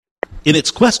In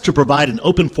its quest to provide an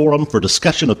open forum for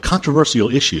discussion of controversial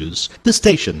issues, this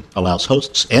station allows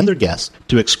hosts and their guests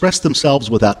to express themselves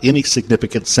without any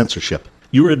significant censorship.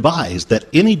 You are advised that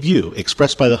any view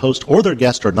expressed by the host or their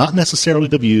guest are not necessarily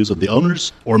the views of the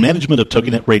owners or management of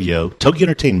TogiNet Radio, Togi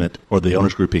Entertainment, or the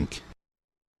Owners Group, Inc.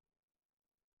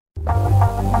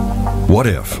 What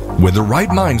if, with the right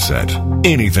mindset,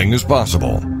 anything is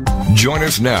possible? Join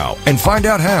us now and find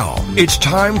out how. It's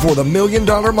time for the $1 Million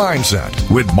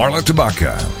Mindset with Marla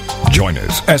Tabaka. Join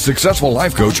us as successful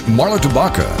life coach Marla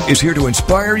Tabaka is here to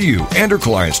inspire you and her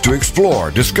clients to explore,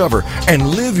 discover, and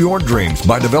live your dreams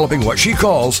by developing what she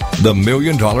calls the $1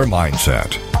 Million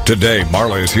Mindset. Today,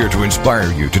 Marla is here to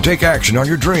inspire you to take action on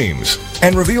your dreams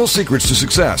and reveal secrets to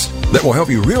success that will help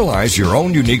you realize your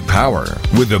own unique power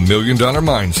with the $1 Million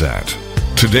Mindset.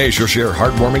 Today, she'll share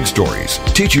heartwarming stories,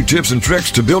 teach you tips and tricks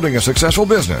to building a successful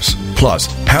business, plus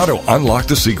how to unlock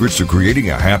the secrets to creating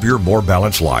a happier, more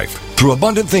balanced life through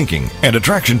abundant thinking and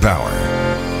attraction power.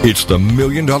 It's the $1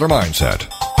 Million Mindset,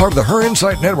 part of the Her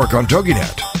Insight Network on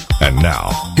TogiNet. And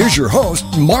now, here's your host,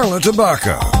 Marla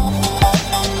Tabaka.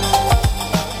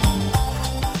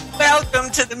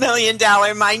 Welcome to the $1 Million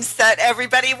Mindset,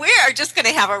 everybody. We are just going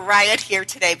to have a riot here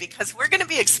today because we're going to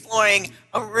be exploring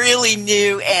a really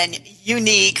new and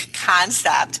unique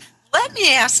concept. Let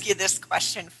me ask you this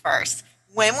question first.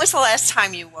 When was the last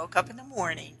time you woke up in the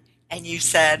morning and you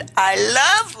said, I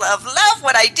love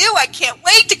what I do. I can't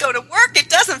wait to go to work. It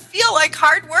doesn't feel like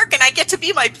hard work, and I get to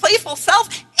be my playful self,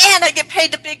 and I get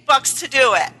paid the big bucks to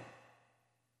do it.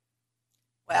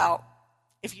 Well,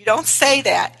 if you don't say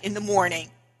that in the morning,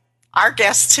 our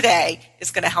guest today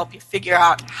is going to help you figure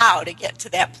out how to get to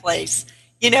that place.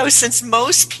 You know, since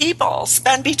most people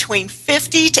spend between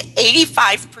 50 to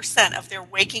 85% of their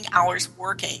waking hours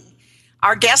working,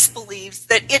 our guest believes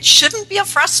that it shouldn't be a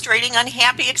frustrating,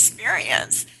 unhappy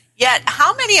experience. Yet,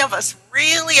 how many of us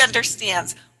really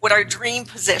understands what our dream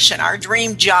position, our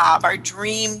dream job, our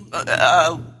dream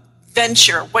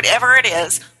venture, whatever it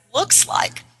is, looks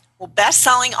like? Well,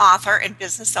 best-selling author and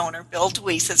business owner Bill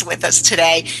DeWeese is with us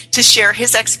today to share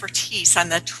his expertise on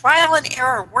the trial and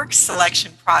error work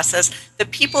selection process that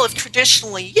people have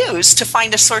traditionally used to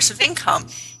find a source of income,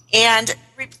 and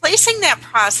replacing that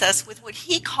process with what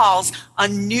he calls a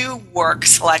new work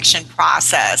selection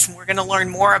process. And we're going to learn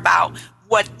more about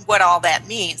what all that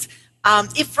means.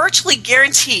 It virtually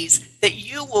guarantees that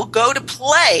you will go to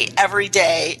play every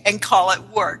day and call it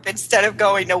work instead of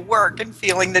going to work and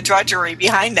feeling the drudgery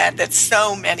behind that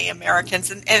so many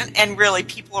Americans and really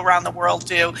people around the world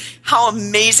do. How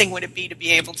amazing would it be to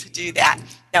be able to do that?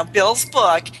 Now, Bill's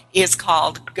book is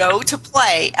called Go to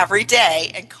Play Every Day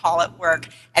and Call It Work,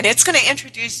 and it's going to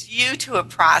introduce you to a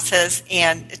process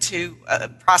and to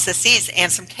processes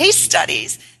and some case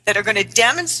studies that are going to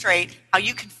demonstrate how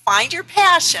you can find your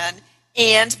passion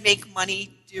and make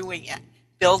money doing it.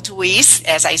 Bill DeWeese,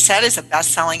 as I said, is a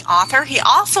best-selling author. He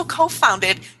also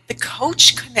co-founded the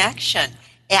Coach Connection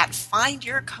at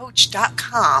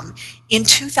findyourcoach.com in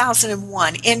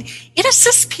 2001, and it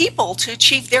assists people to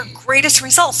achieve their greatest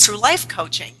results through life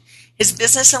coaching. His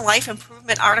business and life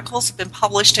improvement articles have been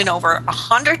published in over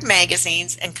 100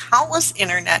 magazines and countless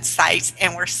internet sites,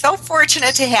 and we're so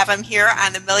fortunate to have him here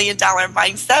on the $1 Million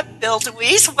Mindset. Bill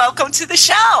DeWeese, welcome to the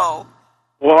show.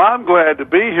 Well, I'm glad to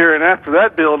be here, and after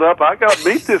that build-up, I got to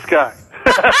meet this guy.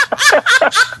 You've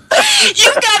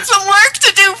got some work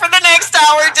to do for the next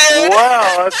hour, dude.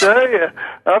 Wow, I tell you,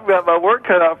 I've got my work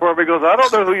cut out for me because I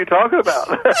don't know who you're talking about.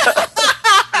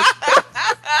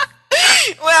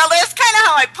 Well, that's kind of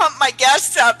how I pump my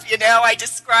guests up, you know. I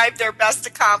describe their best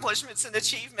accomplishments and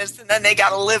achievements, and then they got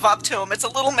to live up to them. It's a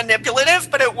little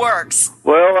manipulative, but it works.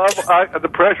 Well, the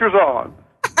pressure's on.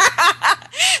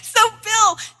 So,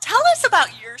 Bill, tell us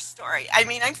about your story. I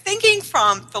mean, I'm thinking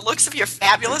from the looks of your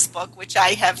fabulous book, which I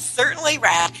have certainly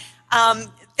read,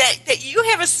 that you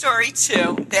have a story,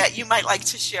 too, that you might like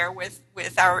to share with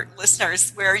our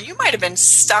listeners where you might have been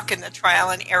stuck in the trial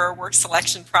and error work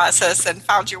selection process and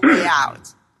found your way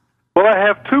out. Well, I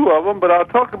have two of them, but I'll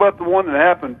talk about the one that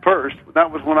happened first.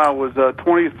 That was when I was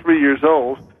 23 years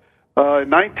old. In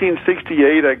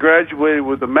 1968, I graduated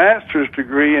with a master's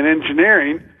degree in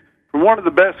engineering from one of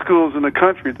the best schools in the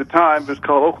country at the time. It was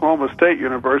called Oklahoma State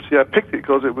University. I picked it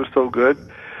because it was so good.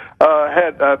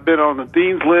 I'd been on the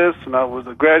dean's list, and I was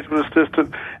a graduate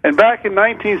assistant. And back in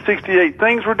 1968,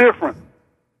 things were different.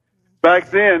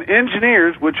 Back then,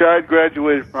 engineers, which I had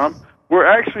graduated from, were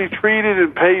actually treated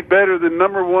and paid better than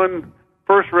number one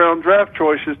first-round draft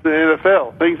choices in the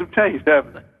NFL. Things have changed,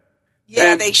 haven't they?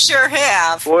 Yeah, and they sure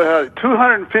have. Boy,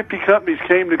 250 companies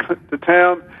came to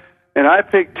town, and I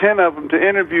picked 10 of them to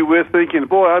interview with, thinking,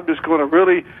 boy, I'm just going to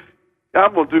really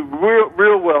I'm going to do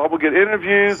real well. I'm going to get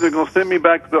interviews. They're going to send me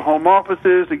back to the home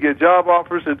offices to get job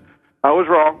offers. And I was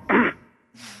wrong.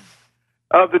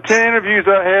 Of the 10 interviews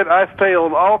I had, I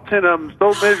failed all 10 of them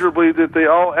so miserably that they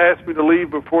all asked me to leave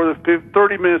before the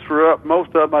 30 minutes were up.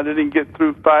 Most of them I didn't even get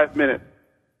through 5 minutes.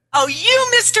 Oh,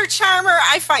 you, Mr. Charmer,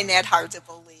 I find that hard to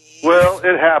believe. Well,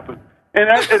 it happened. And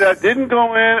I didn't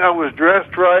go in. I was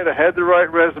dressed right. I had the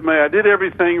right resume. I did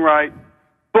everything right.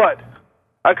 But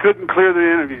I couldn't clear the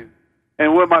interview.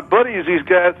 And when my buddies, these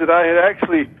guys that I had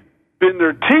actually been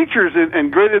their teachers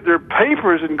and graded their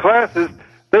papers in classes,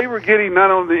 they were getting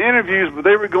not only the interviews, but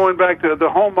they were going back to the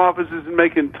home offices and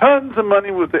making tons of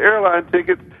money with the airline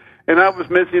tickets, and I was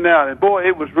missing out. And boy,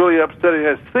 it was really upsetting. I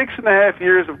had 6.5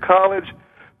 years of college,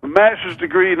 a master's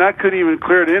degree, and I couldn't even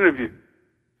clear the interview.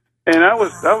 And I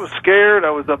was scared.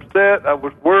 I was upset. I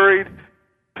was worried,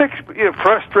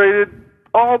 frustrated.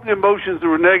 All the emotions that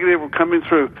were negative were coming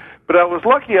through. But I was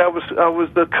lucky. I was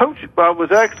the coach. I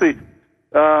was actually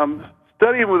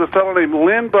studying with a fellow named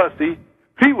Lynn Bussey.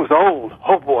 He was old.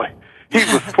 Oh, boy. He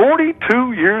was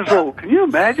 42 years old. Can you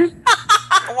imagine?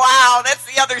 Wow, that's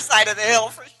the other side of the hill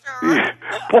for sure. Yeah.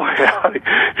 Boy, howdy.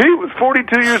 He was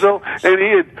 42 years old, and he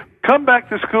had come back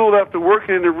to school after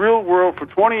working in the real world for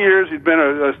 20 years. He'd been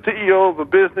a CEO of a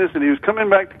business, and he was coming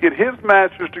back to get his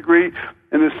master's degree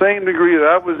in the same degree that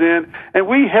I was in, and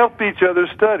we helped each other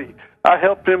study. I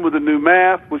helped him with the new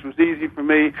math, which was easy for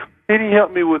me, and he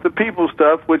helped me with the people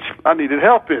stuff, which I needed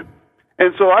help in.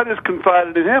 And so I just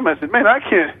confided in him. I said, man, I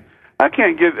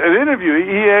can't get an interview.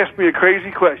 He asked me a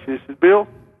crazy question. He said, Bill,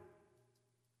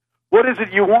 what is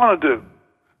it you want to do?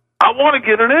 I want to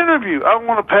get an interview. I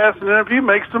want to pass an interview,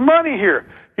 make some money here.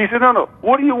 He said, no,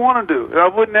 what do you want to do? And I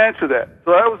wouldn't answer that.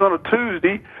 So that was on a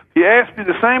Tuesday. He asked me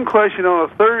the same question on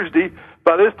a Thursday.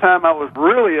 By this time, I was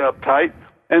really uptight.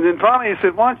 And then finally he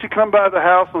said, why don't you come by the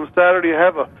house on Saturday and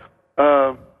have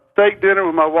a steak dinner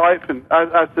with my wife? And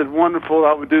I said, wonderful,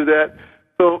 I would do that.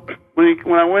 So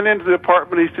when I went into the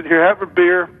apartment, he said, here, have a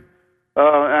beer.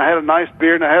 And I had a nice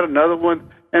beer, and I had another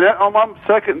one. And on my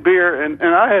second beer, and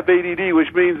I have ADD,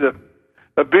 which means that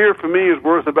a beer for me is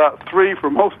worth about 3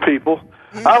 for most people.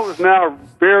 I was now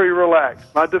very relaxed.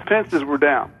 My defenses were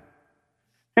down.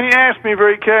 And he asked me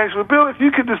very casually, Bill, if you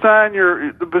could design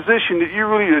the position that you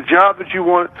really, the job that you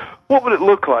want, what would it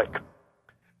look like?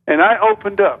 And I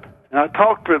opened up, and I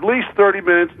talked for at least 30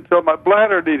 minutes until my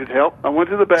bladder needed help. I went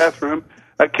to the bathroom.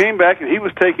 I came back, and he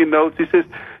was taking notes. He says,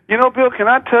 you know, Bill, can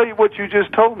I tell you what you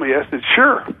just told me? I said,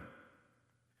 sure.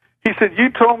 He said, you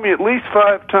told me at least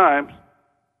 5 times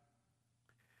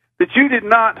that you did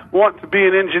not want to be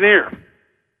an engineer.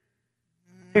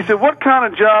 He said, what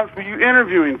kind of jobs were you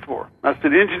interviewing for? I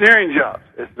said, engineering jobs.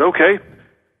 I said, okay.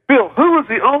 Bill, who was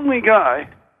the only guy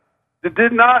that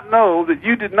did not know that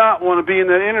you did not want to be in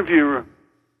that interview room?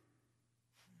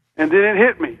 And then it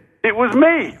hit me. It was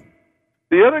me.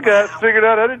 The other guys figured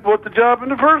out I didn't want the job in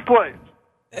the first place.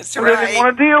 That's right. right. They didn't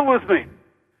want to deal with me.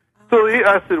 So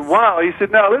I said, wow. He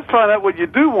said, now let's find out what you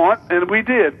do want. And we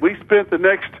did. We spent the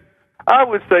next, I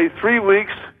would say, 3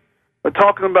 weeks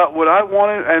talking about what I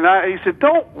wanted. And he said,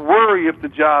 don't worry if the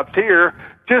job's here.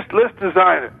 Just let's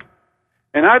design it.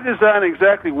 And I designed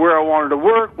exactly where I wanted to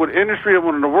work, what industry I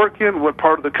wanted to work in, what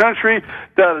part of the country,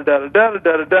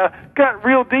 da-da-da-da-da-da-da-da. Got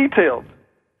real details.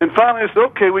 And finally I said,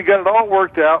 okay, we got it all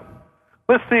worked out.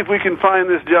 Let's see if we can find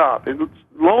this job. And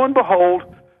lo and behold,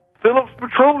 Phillips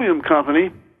Petroleum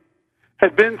Company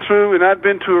had been through, and I'd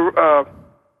been to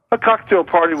a cocktail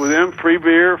party with them, free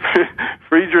beer,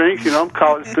 free drinks, I'm a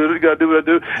college student, got to do what I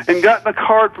do, and gotten a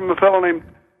card from a fellow named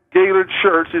Gaylord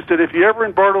Schertz. He said, if you're ever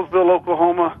in Bartlesville,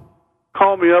 Oklahoma,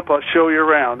 call me up, I'll show you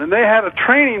around. And they had a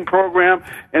training program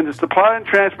in the Supply and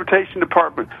Transportation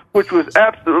Department, which was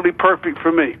absolutely perfect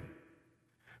for me.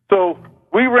 So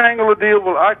we wrangled a deal.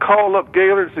 Well, I called up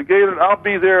Gaylord and said, Gaylord, I'll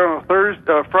be there on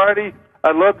a Friday.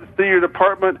 I'd love to see your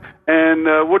department,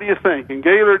 and what do you think? And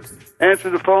Gaylord answered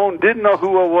the phone, didn't know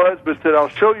who I was, but said, I'll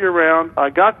show you around.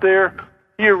 I got there.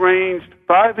 He arranged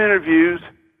 5 interviews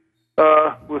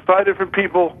with 5 different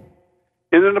people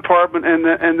in the department, and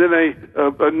then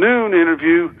a noon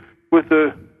interview with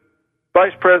the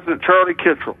Vice President, Charlie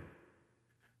Kittrell.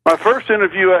 My first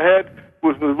interview I had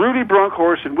was with Rudy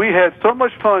Brunkhorst, and we had so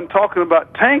much fun talking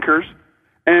about tankers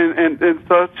and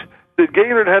such that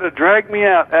Gaylord had to drag me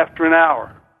out after an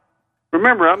hour.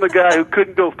 Remember, I'm the guy who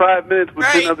couldn't go 5 minutes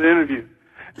between other interviews.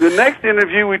 The next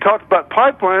interview, we talked about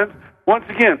pipelines. Once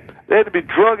again, they had to be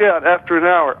drug out after an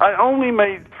hour. I only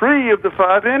made 3 of the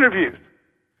 5 interviews.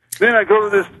 Then I go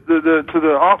to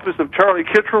the office of Charlie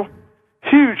Kittrell,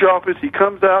 huge office. He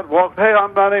comes out, walks, hey,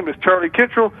 my name is Charlie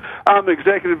Kittrell. I'm the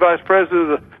Executive Vice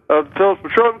President of the Phillips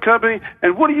Petroleum Company,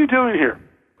 and what are you doing here?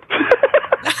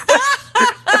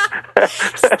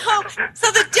 So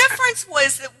the difference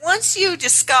was that once you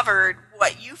discovered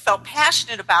what you felt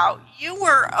passionate about, you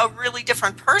were a really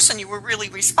different person. You were really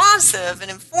responsive and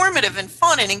informative and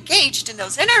fun and engaged in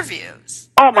those interviews.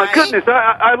 Oh, my right? goodness.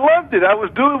 I loved it. I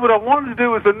was doing what I wanted to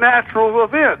do as a natural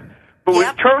event. But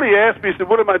when Charlie asked me, he said,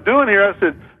 what am I doing here? I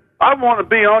said, I want to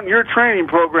be on your training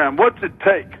program. What's it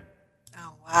take?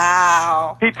 Oh,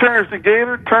 wow. He turns to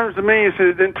Gaylord, turns to me, and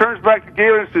says, then turns back to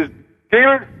Gaylord and says,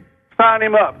 Gaylord, sign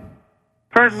him up.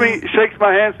 Turns to me, shakes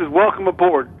my hand, says, welcome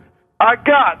aboard. I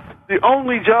got the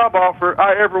only job offer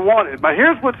I ever wanted. Now,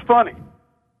 here's what's funny.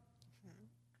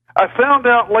 I found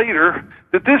out later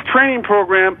that this training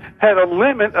program had a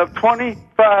limit of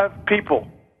 25 people,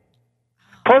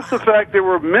 plus the fact there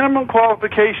were minimum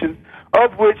qualifications,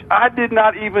 of which I did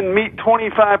not even meet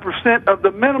 25% of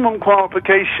the minimum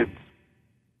qualifications.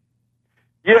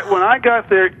 Yet when I got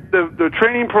there, the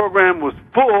training program was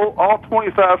full. All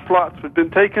 25 slots had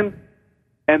been taken,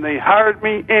 and they hired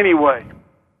me anyway.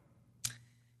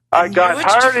 I got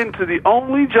hired into the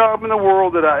only job in the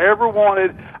world that I ever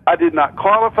wanted. I did not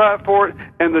qualify for it,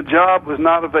 and the job was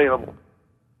not available.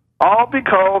 All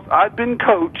because I'd been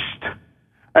coached,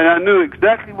 and I knew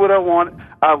exactly what I wanted.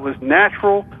 I was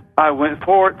natural. I went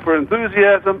for it for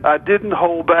enthusiasm. I didn't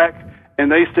hold back,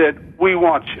 and they said, we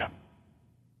want you.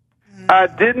 I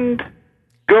didn't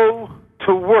go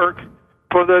to work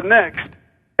for the next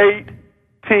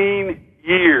 18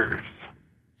 years.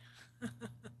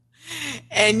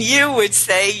 And you would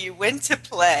say you went to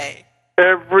play.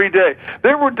 Every day.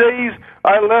 There were days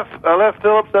I left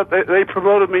Phillips. They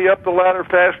promoted me up the ladder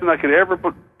faster than I could ever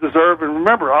deserve. And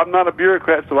remember, I'm not a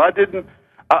bureaucrat, so I didn't.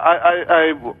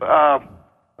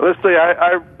 Let's say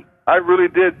I really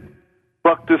did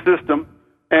buck the system,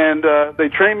 and they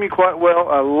trained me quite well.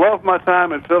 I love my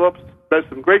time at Phillips. There's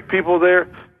some great people there.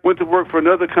 Went to work for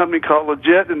another company called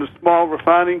Leggett, in a small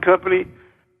refining company,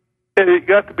 and it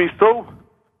got to be so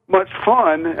much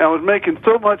fun. I was making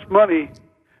so much money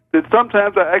that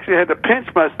sometimes I actually had to pinch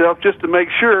myself just to make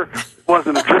sure it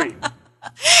wasn't a dream.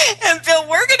 And Bill,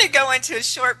 we're going to go into a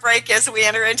short break. As we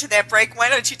enter into that break, why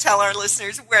don't you tell our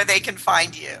listeners where they can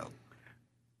find you?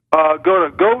 Go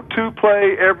to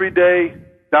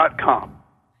GoToPlayEveryday.com.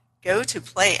 Go to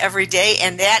Play Every Day,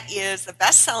 and that is the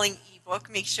best-selling ebook.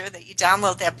 Make sure that you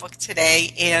download that book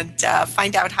today and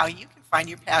find out how you can find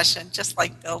your passion, just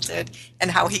like Bill did, and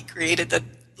how he created the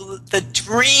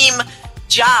dream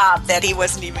job that he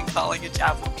wasn't even calling a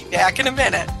job. We'll be back in a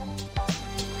minute.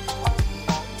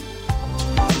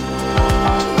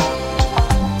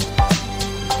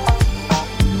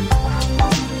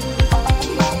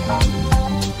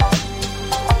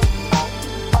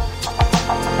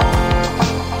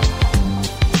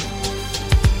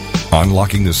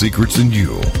 Unlocking the secrets in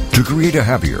you to create a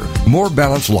happier, more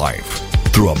balanced life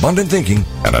through abundant thinking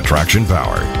and attraction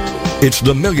power. It's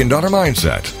the $1 Million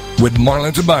Mindset with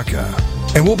Marla Tabaka.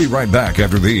 And we'll be right back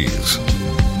after these.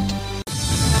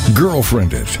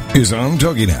 Girlfriended is on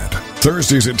TogiNet.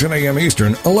 Thursdays at 10 a.m.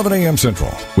 Eastern, 11 a.m.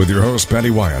 Central, with your hosts Patty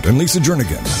Wyatt and Lisa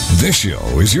Jernigan. This show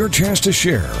is your chance to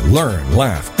share, learn,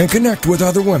 laugh, and connect with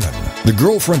other women. The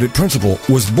Girlfriended principle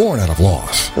was born out of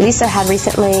loss. Lisa had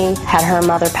recently had her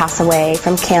mother pass away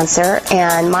from cancer,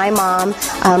 and my mom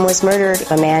was murdered.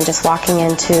 A man just walking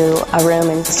into a room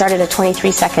and started a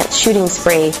 23-second shooting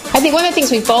spree. I think one of the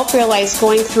things we both realized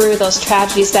going through those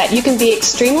tragedies that you can be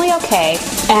extremely okay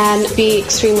and be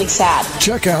extremely sad.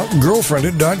 Check out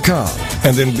Girlfriended.com.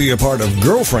 And then be a part of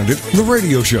Girlfriended, the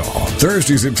radio show.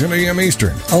 Thursdays at 10 a.m.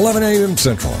 Eastern, 11 a.m.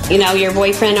 Central. You know, your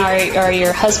boyfriend or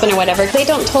your husband or whatever, they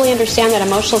don't totally understand that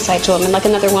emotional side to them like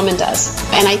another woman does.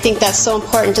 And I think that's so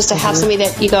important just to have somebody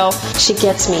that you go, she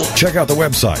gets me. Check out the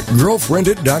website,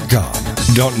 Girlfriended.com.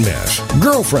 Don't miss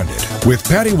Girlfriended with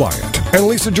Patty Wyatt and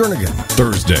Lisa Jernigan.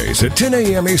 Thursdays at 10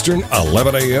 a.m. Eastern,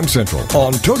 11 a.m. Central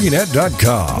on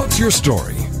TogiNet.com. What's your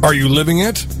story? Are you living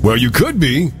it? Well, you could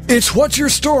be. It's What's Your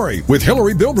Story with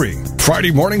Hillary Bilbrey.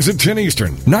 Friday mornings at 10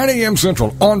 Eastern, 9 a.m.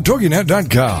 Central on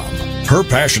TogiNet.com. Her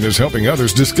passion is helping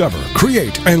others discover,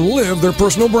 create, and live their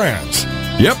personal brands.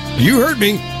 Yep, you heard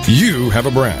me. You have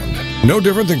a brand. No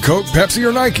different than Coke, Pepsi,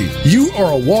 or Nike. You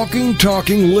are a walking,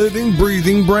 talking, living,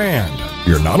 breathing brand.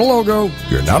 You're not a logo.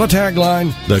 You're not a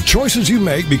tagline. The choices you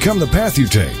make become the path you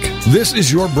take. This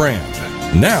is your brand.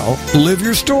 Now, live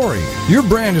your story. Your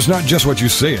brand is not just what you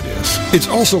say it is. It's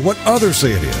also what others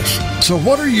say it is. So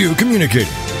what are you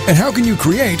communicating? And how can you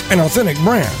create an authentic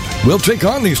brand? We'll take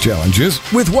on these challenges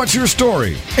with What's Your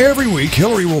Story? Every week,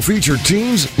 Hillary will feature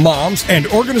teens, moms, and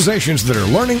organizations that are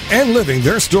learning and living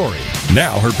their story.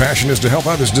 Now, her passion is to help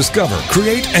others discover,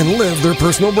 create, and live their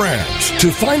personal brands.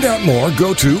 To find out more,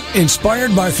 go to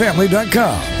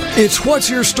inspiredbyfamily.com. It's What's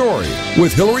Your Story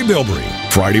with Hillary Bilbrey.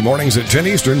 Friday mornings at 10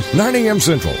 Eastern, 9 a.m.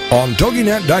 Central on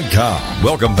TogiNet.com.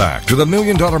 Welcome back to the $1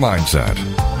 Million Mindset.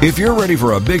 If you're ready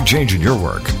for a big change in your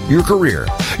work, your career,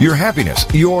 your happiness,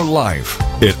 your life,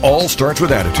 it all starts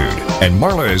with attitude, and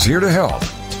Marla is here to help.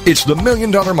 It's the $1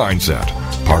 Million Mindset,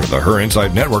 part of the Her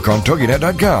Insight Network on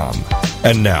TogiNet.com.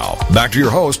 And now, back to your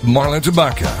host, Marla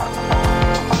Tabaka.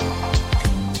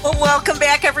 Well, welcome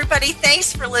back, everybody.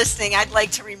 Thanks for listening. I'd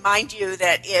like to remind you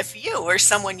that if you or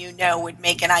someone you know would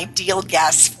make an ideal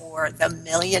guest for the $1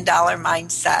 Million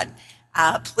Mindset,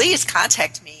 please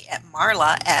contact me at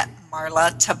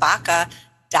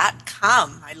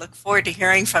marlatabaka.com. I look forward to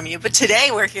hearing from you. But today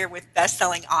we're here with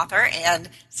best-selling author and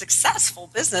successful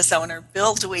business owner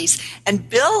Bill Deweese. And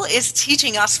Bill is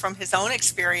teaching us from his own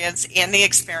experience and the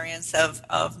experience of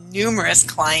numerous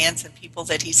clients and people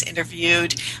that he's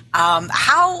interviewed,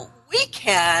 how we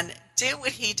can do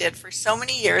what he did for so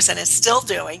many years and is still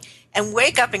doing, and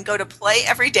wake up and go to play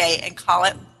every day and call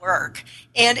it work.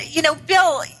 And,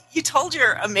 Bill, you told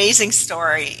your amazing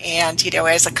story, and,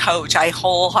 as a coach, I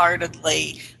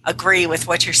wholeheartedly agree with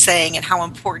what you're saying and how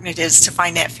important it is to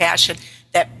find that passion.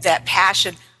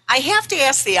 I have to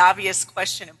ask the obvious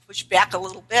question and push back a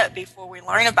little bit before we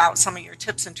learn about some of your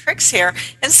tips and tricks here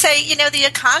and say, the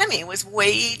economy was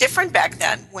way different back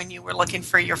then when you were looking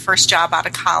for your first job out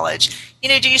of college. Do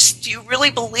you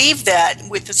really believe that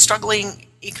with the struggling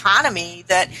economy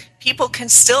that people can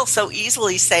still so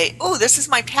easily say, oh, this is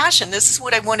my passion, this is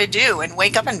what I want to do, and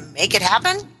wake up and make it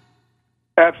happen?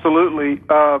 Absolutely,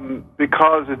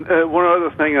 because one other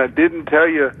thing I didn't tell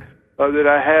you that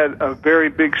I had a very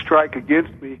big strike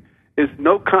against me is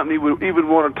no company would even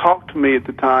want to talk to me at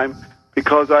the time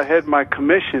because I had my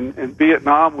commission, and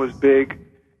Vietnam was big,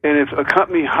 and if a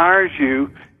company hires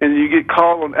you and you get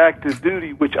called on active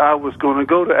duty, which I was going to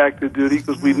go to active duty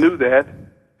because we knew that,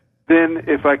 then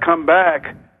if I come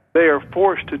back, they are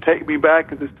forced to take me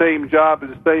back at the same job, at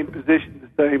the same position, the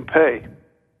same pay.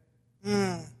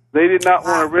 They did not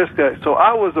want to risk that. So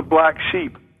I was a black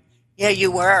sheep. Yeah,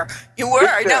 you were. No,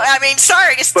 I mean,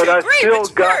 sorry, it's too great. But I still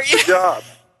got the job.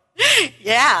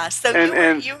 Yeah, so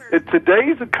you were. In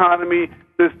today's economy,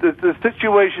 the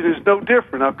situation is no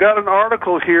different. I've got an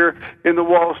article here in the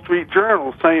Wall Street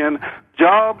Journal saying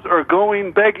jobs are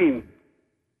going begging.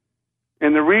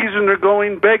 And the reason they're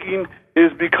going begging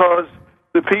is because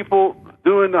the people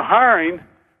doing the hiring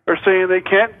are saying they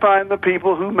can't find the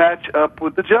people who match up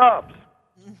with the jobs.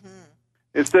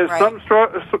 It says some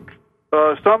firms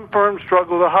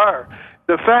struggle to hire.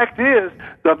 The fact is,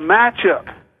 the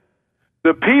matchup,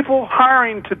 the people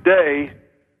hiring today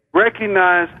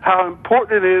recognize how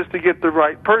important it is to get the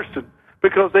right person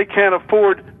because they can't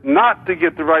afford not to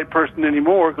get the right person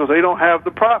anymore because they don't have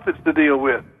the profits to deal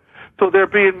with. So they're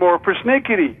being more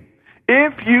persnickety.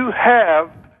 If you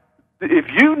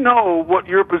know what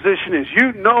your position is,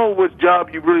 you know what job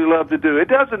you really love to do, it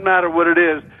doesn't matter what it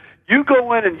is. You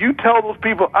go in and you tell those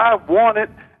people, I want it,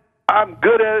 I'm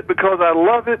good at it because I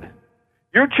love it,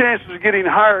 your chances of getting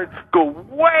hired go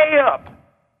way up.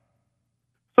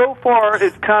 So far,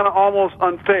 it's kind of almost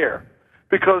unfair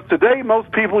because today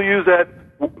most people use that,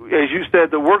 as you said,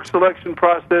 the work selection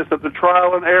process of the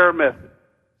trial and error method.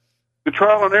 The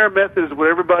trial and error method is what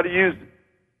everybody uses.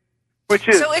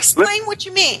 So explain what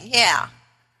you mean, yeah.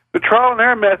 The trial and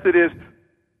error method is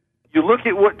you look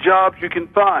at what jobs you can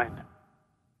find,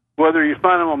 whether you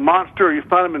find them a monster or you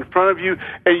find them in front of you,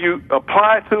 and you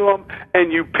apply to them,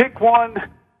 and you pick one,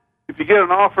 if you get an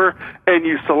offer, and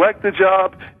you select the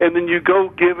job, and then you go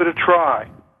give it a try.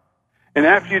 And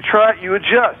after you try it, you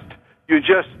adjust. You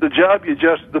adjust to the job, you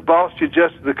adjust to the boss, you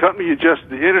adjust to the company, you adjust to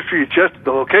the industry, you adjust to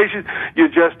the location, you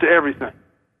adjust to everything.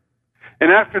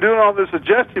 And after doing all this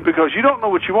adjusting, because you don't know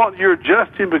what you want, you're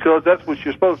adjusting because that's what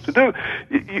you're supposed to do.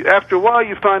 After a while,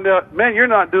 you find out, man, you're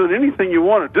not doing anything you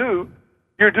want to do.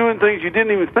 You're doing things you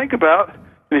didn't even think about,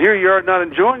 and here you are not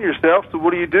enjoying yourself. So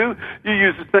what do? You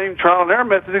use the same trial and error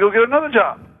method to go get another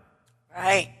job.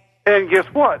 Right. And guess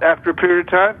what? After a period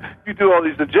of time, you do all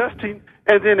these adjusting,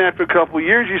 and then after a couple of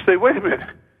years, you say, wait a minute,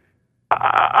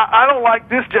 I don't like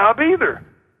this job either.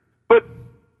 But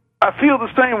I feel the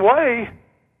same way,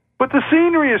 but the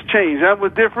scenery has changed. I'm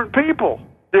with different people,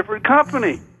 different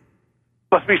company.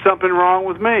 Must be something wrong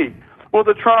with me. Well,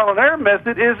 the trial and error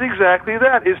method is exactly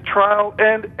that. It's trial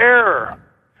and error.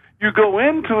 You go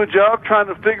into a job trying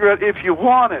to figure out if you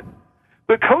want it.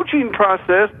 The coaching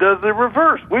process does the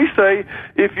reverse. We say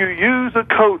if you use a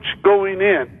coach going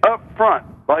in up front,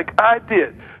 like I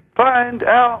did, find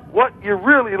out what you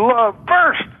really love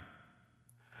first.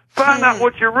 Find out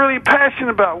what you're really passionate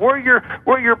about, where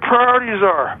your priorities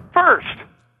are first.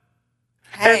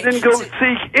 And then go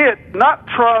seek it, not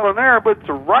trial and error, but it's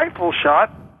a rifle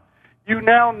shot. You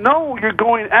now know you're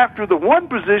going after the one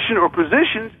position or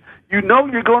positions you know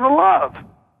you're going to love.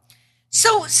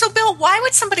 So Bill, why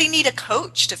would somebody need a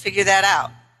coach to figure that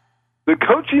out? The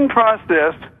coaching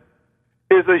process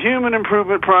is a human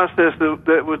improvement process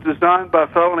that was designed by a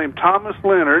fellow named Thomas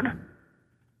Leonard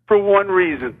for one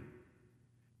reason.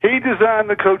 He designed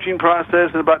the coaching process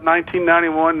in about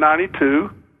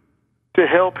 1991-92 to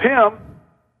help him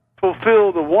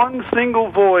fulfill the one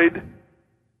single void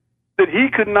that he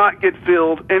could not get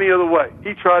filled any other way.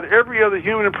 He tried every other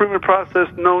human improvement process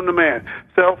known to man: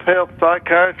 self-help,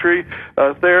 psychiatry,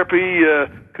 therapy,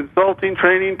 consulting,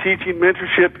 training, teaching,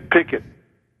 mentorship, pick it.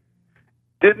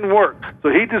 Didn't work. So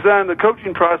he designed the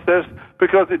coaching process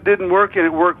because it didn't work and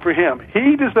it worked for him.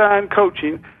 He designed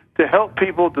coaching to help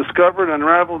people discover and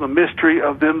unravel the mystery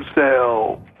of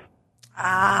themselves.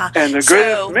 And the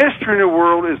greatest mystery in the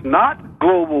world is not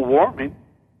global warming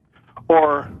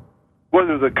or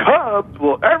whether the Cubs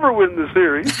will ever win the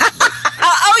series.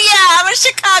 Oh, yeah, I'm a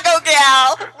Chicago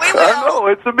gal. We will. I know,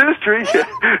 it's a mystery.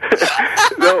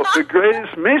 No, the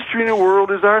greatest mystery in the world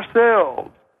is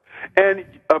ourselves. And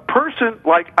a person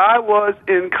like I was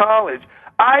in college,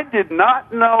 I did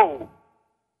not know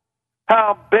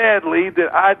how badly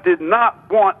that I did not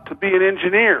want to be an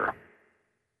engineer.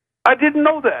 I didn't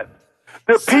know that.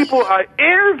 The people I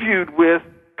interviewed with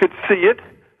could see it.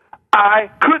 I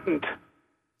couldn't.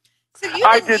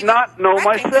 I did not know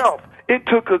myself. It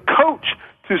took a coach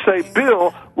to say,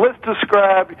 Bill, let's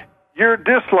describe your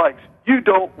dislikes. You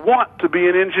don't want to be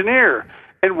an engineer.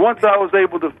 And once I was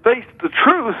able to face the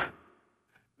truth,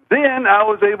 then I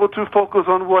was able to focus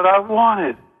on what I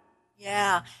wanted.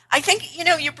 Yeah. I think,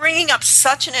 you're bringing up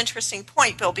such an interesting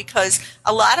point, Bill, because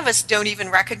a lot of us don't even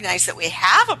recognize that we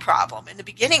have a problem. In the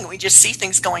beginning, we just see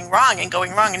things going wrong and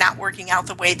not working out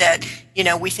the way that,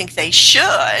 we think they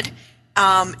should.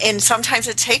 And sometimes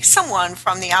it takes someone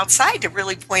from the outside to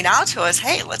really point out to us,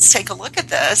 hey, let's take a look at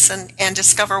this and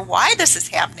discover why this is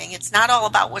happening. It's not all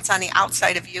about what's on the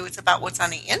outside of you. It's about what's on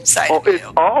the inside of you. It's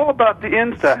all about the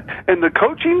inside. And the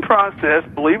coaching process,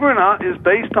 believe it or not, is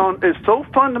so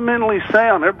fundamentally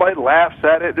sound. Everybody laughs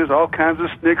at it. There's all kinds of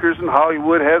snickers, and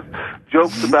Hollywood has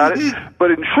jokes about it.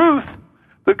 But in truth,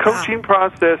 the coaching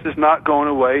process is not going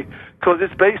away because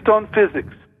it's based on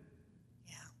physics.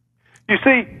 You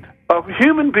see, a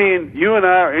human being, you and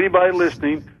I or anybody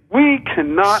listening, we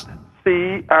cannot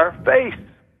see our face.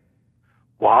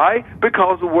 Why?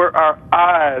 Because of where our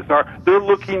eyes are. They're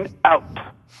looking out.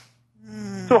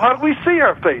 So how do we see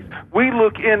our face? We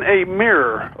look in a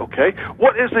mirror, okay?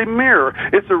 What is a mirror?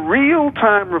 It's a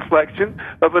real-time reflection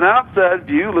of an outside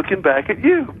view looking back at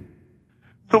you.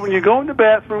 So when you go in the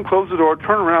bathroom, close the door,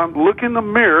 turn around, look in the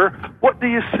mirror, what do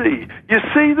you see? You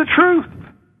see the truth.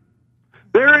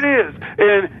 There it is.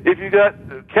 And if you got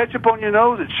ketchup on your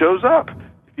nose, it shows up.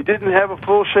 If you didn't have a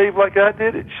full shave like I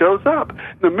did, it shows up.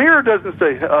 The mirror doesn't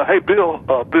say, hey, Bill,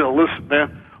 listen,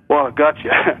 man, well, I got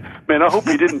you. Man, I hope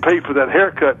you didn't pay for that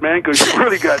haircut, man, because you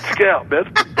really got scalped. That's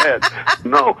pretty bad.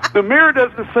 No, the mirror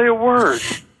doesn't say a word.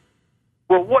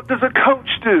 Well, what does a coach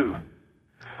do?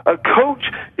 A coach,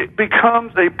 it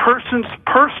becomes a person's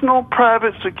personal,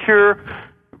 private, secure,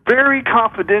 very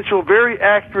confidential, very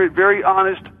accurate, very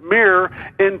honest mirror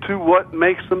into what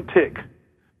makes them tick.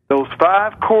 Those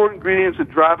 5 core ingredients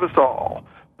that drive us all.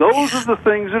 Those are the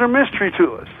things that are mystery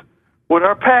to us. What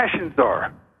our passions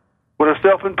are. What our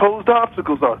self-imposed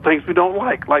obstacles are. Things we don't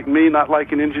like me not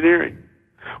liking engineering.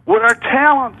 What our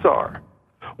talents are.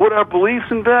 What our beliefs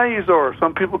and values are.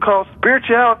 Some people call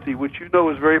spirituality, which you know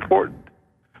is very important.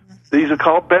 These are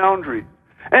called boundaries.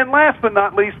 And last but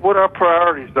not least, what our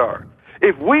priorities are.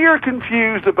 If we are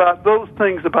confused about those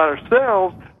things about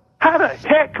ourselves, how the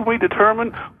heck can we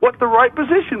determine what the right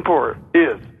position for it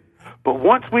is? But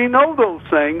once we know those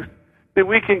things, then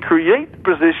we can create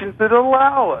positions that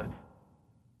allow us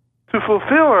to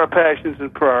fulfill our passions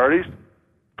and priorities,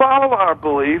 follow our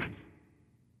beliefs,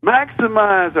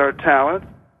 maximize our talents,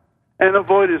 and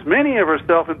avoid as many of our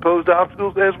self-imposed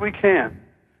obstacles as we can.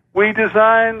 We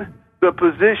design the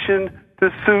position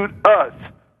to suit us.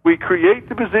 We create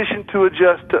the position to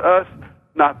adjust to us,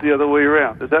 not the other way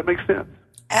around. Does that make sense?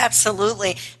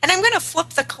 Absolutely. And I'm going to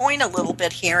flip the coin a little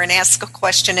bit here and ask a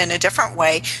question in a different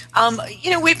way.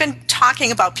 We've been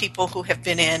talking about people who have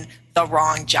been in the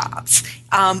wrong jobs.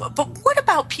 But what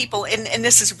about people, and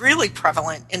this is really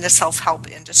prevalent in the self-help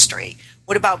industry,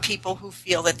 what about people who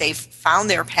feel that they've found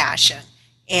their passion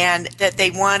and that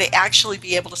they want to actually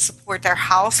be able to support their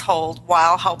household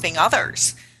while helping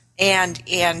others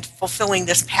and fulfilling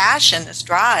this passion, this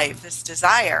drive, this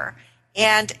desire,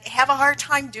 and have a hard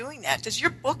time doing that? Does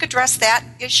your book address that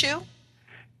issue?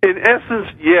 In essence,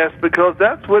 yes, because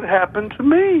that's what happened to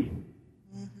me.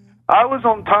 I was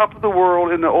on top of the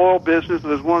world in the oil business. I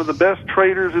was one of the best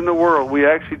traders in the world. We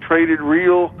actually traded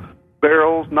real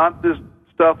barrels, not this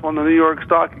stuff on the New York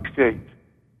Stock Exchange.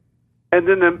 And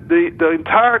then the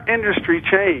entire industry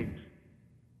changed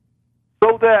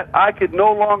so that I could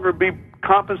no longer be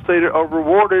compensated or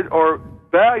rewarded or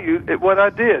valued at what I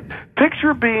did.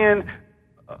 Picture being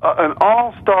an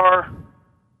all-star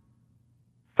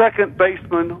second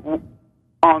baseman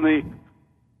on the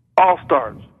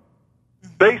All-Stars.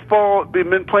 Baseball,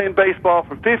 been playing baseball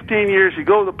for 15 years. You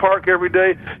go to the park every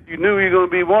day. You knew you were going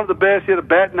to be one of the best. You had a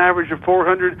batting average of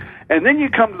 400. And then you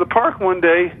come to the park one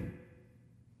day,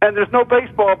 and there's no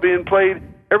baseball being played.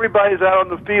 Everybody's out on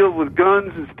the field with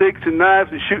guns and sticks and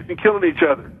knives and shooting and killing each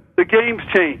other. The game's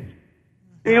changed.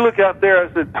 And you look out there,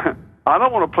 I said, I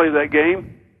don't want to play that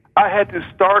game. I had to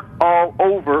start all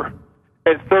over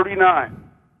at 39.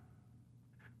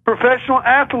 Professional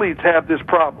athletes have this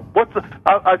problem.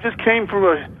 I just came from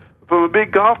a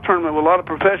big golf tournament with a lot of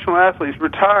professional athletes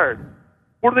retired.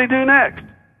 What do they do next?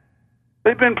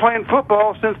 They've been playing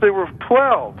football since they were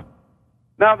 12.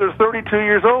 Now they're 32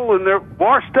 years old and they're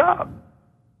washed up.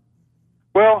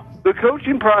 Well, the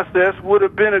coaching process would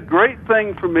have been a great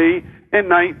thing for me in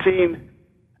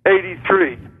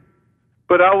 1983.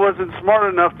 But I wasn't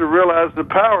smart enough to realize the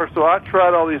power, so I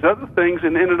tried all these other things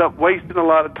and ended up wasting a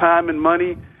lot of time and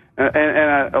money, and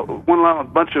I went along a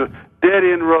bunch of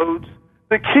dead-end roads.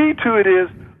 The key to it is,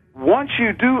 once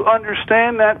you do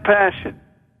understand that passion,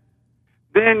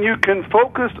 then you can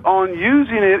focus on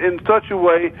using it in such a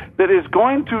way that is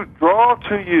going to draw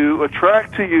to you,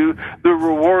 attract to you, the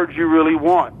rewards you really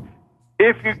want.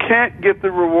 If you can't get the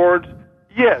rewards,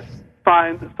 yes,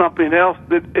 find something else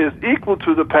that is equal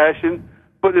to the passion,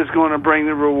 but is going to bring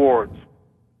the rewards.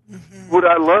 Mm-hmm. Would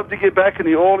I love to get back in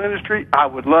the oil industry? I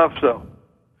would love so.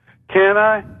 Can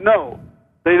I? No.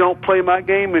 They don't play my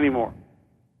game anymore.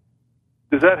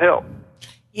 Does that help?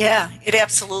 Yeah, it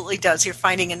absolutely does. You're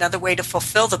finding another way to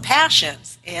fulfill the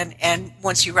passions. And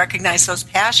once you recognize those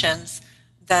passions,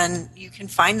 then you can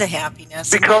find the happiness.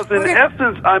 Because in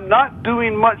essence, I'm not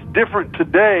doing much different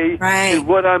today in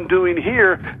what I'm doing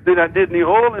here than I did in the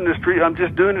oil industry. I'm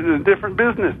just doing it in a different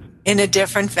business. In a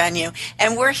different venue.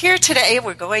 And we're here today,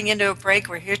 we're going into a break,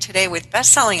 we're here today with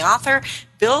best-selling author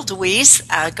Bill Deweese.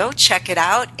 Go check it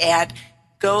out at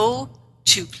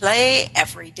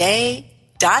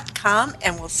gotoplayeveryday.com,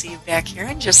 and we'll see you back here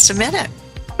in just a minute.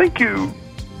 Thank you.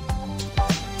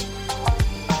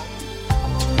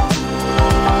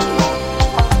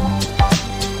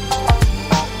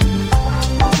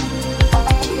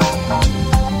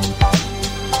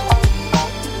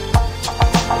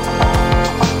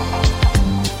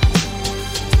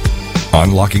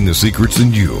 Unlocking the secrets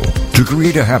in you to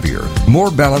create a happier,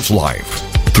 more balanced life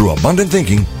through abundant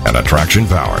thinking and attraction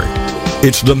power.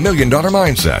 It's the $1 Million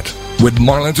Mindset with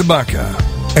Marla Tabaka.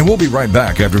 And we'll be right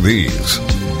back after these.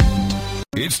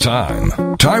 It's time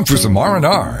for some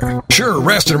R&R. Sure,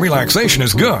 rest and relaxation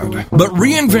is good, but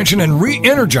reinvention and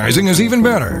re-energizing is even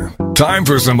better. Time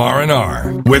for some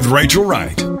R&R with Rachel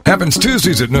Wright. Happens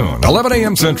Tuesdays at noon, 11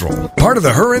 a.m. Central. Part of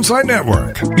the Her Insight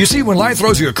Network. You see, when life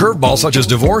throws you a curveball such as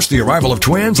divorce, the arrival of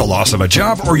twins, the loss of a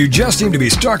job, or you just seem to be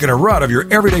stuck in a rut of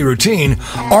your everyday routine,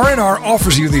 R&R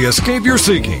offers you the escape you're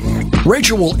seeking.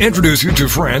 Rachel will introduce you to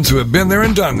friends who have been there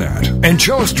and done that and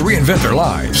chose to reinvent their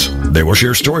lives. They will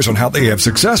share stories on how they have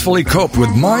successfully coped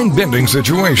with mind-bending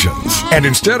situations. And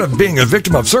instead of being a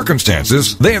victim of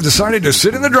circumstances, they have decided to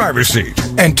sit in the driver's seat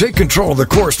and take control of the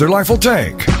course their life will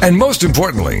take. And most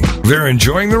importantly, they're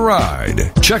enjoying the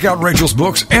ride. Check out Rachel's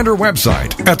books and her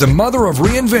website at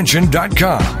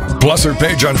themotherofreinvention.com. Plus her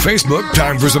page on Facebook,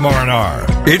 Time for Some R&R.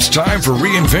 It's time for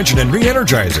reinvention and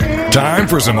re-energizing. Time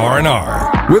for some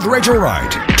R&R with Rachel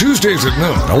Wright. Tuesdays at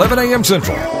noon, 11 a.m.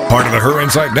 Central. Part of the Her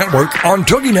Insight Network on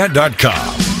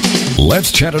TogiNet.com.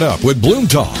 Let's chat it up with Bloom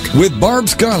Talk with Barb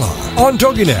Scala on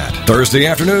TogiNet. Thursday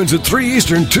afternoons at 3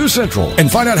 Eastern, 2 Central.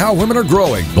 And find out how women are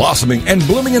growing, blossoming, and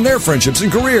blooming in their friendships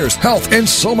and careers, health, and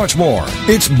so much more.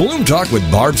 It's Bloom Talk with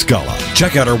Barb Scala.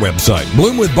 Check out our website,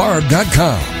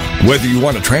 bloomwithbarb.com. Whether you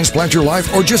want to transplant your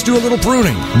life or just do a little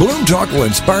pruning, Bloom Talk will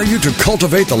inspire you to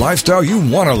cultivate the lifestyle you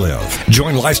want to live.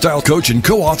 Join lifestyle coach and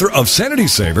co-author of Sanity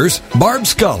Savers, Barb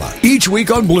Scala, each week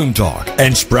on Bloom Talk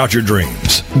and sprout your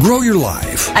dreams. Grow your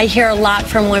life. I hear a lot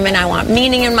from women. I want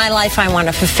meaning in my life. I want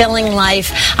a fulfilling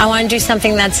life. I want to do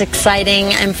something that's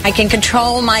exciting, and I can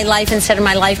control my life instead of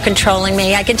my life controlling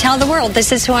me. I can tell the world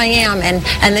this is who I am,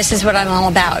 and this is what I'm all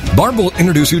about. Barb will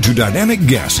introduce you to dynamic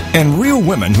guests and real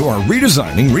women who are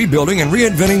redesigning, rebuilding, and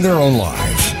reinventing their own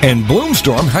lives. And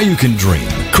Bloomstorm, how you can dream,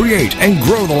 create, and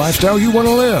grow the lifestyle you want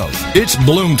to live. It's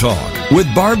Bloom Talk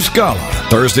with Barb Scala.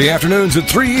 Thursday afternoons at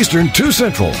 3 Eastern, 2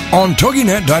 Central on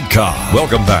TogiNet.com.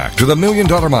 Welcome back to the $1 Million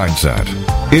Mindset.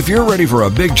 If you're ready for a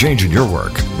big change in your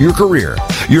work, your career,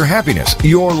 your happiness,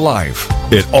 your life,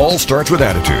 it all starts with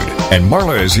attitude. And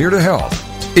Marla is here to help.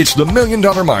 It's the $1 Million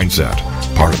Mindset,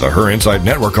 part of the Her Inside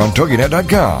Network on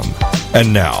TogiNet.com.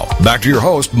 And now, back to your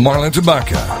host, Marla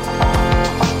Tabaka.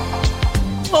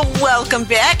 Well, welcome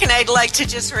back, and I'd like to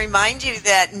just remind you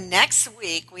that next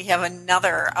week we have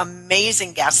another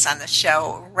amazing guest on the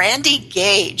show, Randy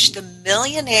Gage, the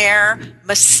Millionaire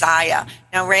Messiah.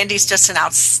 Now, Randy's just an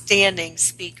outstanding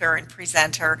speaker and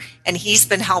presenter, and he's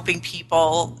been helping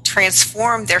people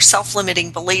transform their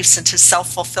self-limiting beliefs into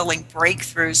self-fulfilling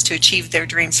breakthroughs to achieve their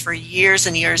dreams for years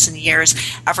and years and years,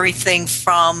 everything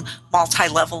from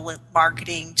multi-level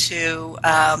marketing to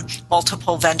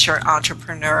multiple venture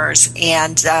entrepreneurs.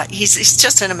 And he's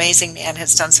just an amazing man,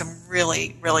 has done some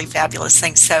really, really fabulous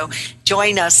things. So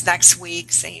join us next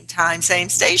week, same time, same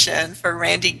station, for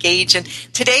Randy Gage. And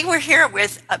today we're here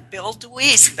with Bill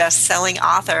Deweese, best-selling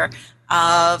author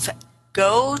of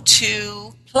Go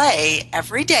to Play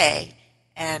Every Day,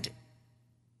 and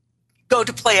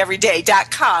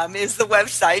GoToPlayEveryday.com is the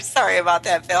website. Sorry about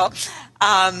that, Bill.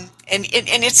 And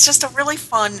it's just a really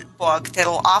fun book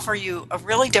that'll offer you a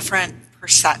really different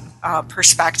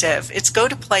perspective. It's go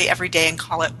to play every day and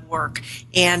call it work,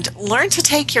 and learn to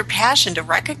take your passion, to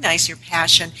recognize your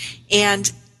passion,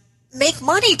 and make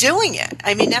money doing it.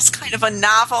 I mean, that's kind of a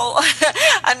novel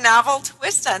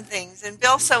twist on things. And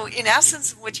Bill, so in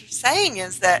essence, what you're saying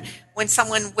is that when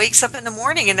someone wakes up in the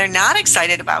morning and they're not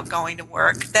excited about going to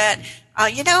work, that,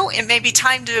 it may be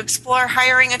time to explore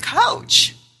hiring a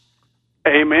coach.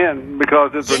 Amen.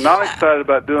 Because if they're not excited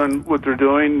about doing what they're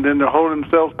doing, then they're holding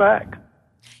themselves back.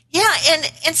 Yeah,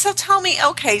 and so tell me,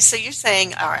 okay, so you're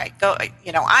saying, all right, go.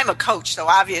 I'm a coach, so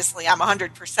obviously I'm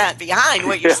 100% behind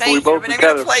what you're saying. But I'm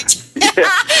going to play.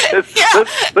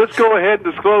 Let's go ahead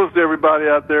and disclose to everybody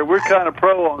out there, we're kind of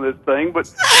pro on this thing,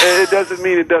 but it doesn't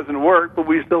mean it doesn't work, but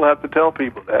we still have to tell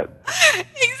people that.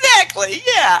 Exactly,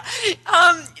 yeah.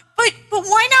 But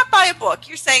why not buy a book?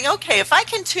 You're saying, okay, if I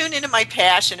can tune into my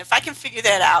passion, if I can figure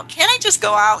that out, can't I just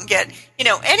go out and get,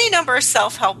 any number of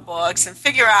self-help books and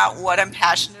figure out what I'm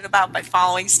passionate about by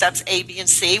following steps A, B, and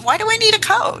C? Why do I need a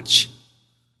coach?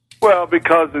 Well,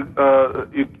 because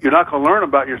you're not going to learn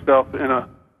about yourself in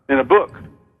a book.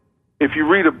 If you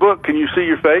read a book, can you see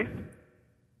your face?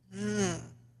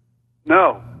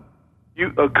 No. You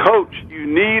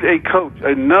need a coach,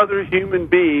 another human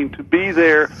being to be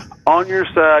there on your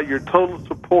side, your total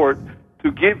support,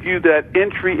 to give you that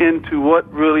entry into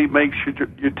what really makes you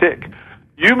tick.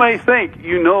 You may think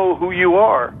you know who you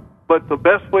are, but the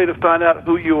best way to find out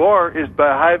who you are is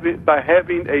by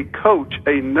having a coach,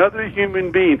 another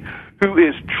human being who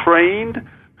is trained,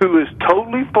 who is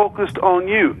totally focused on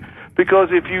you. Because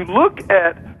if you look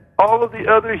at all of the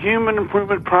other human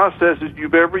improvement processes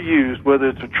you've ever used, whether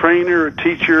it's a trainer, a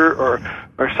teacher, or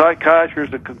a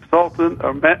psychiatrist, a consultant,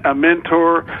 a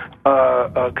mentor,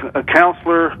 a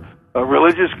counselor, a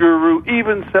religious guru,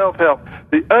 even self-help,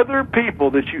 the other people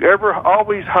that you ever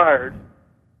always hired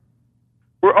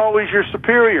were always your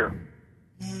superior.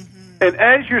 And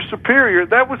as your superior,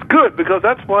 that was good, because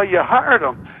that's why you hired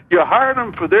them. You hired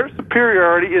them for their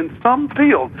superiority in some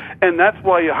field, and that's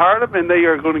why you hired them, and they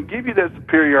are going to give you that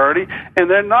superiority, and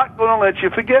they're not going to let you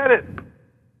forget it.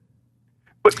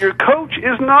 But your coach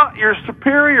is not your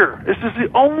superior. This is the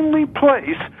only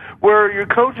place where your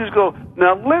coaches go,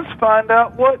 now let's find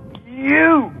out what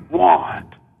you want.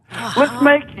 Let's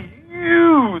make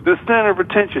you the center of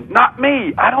attention, not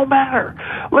me. I don't matter.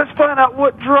 Let's find out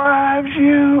what drives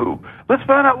you. Let's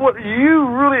find out what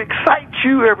really excites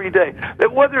you every day.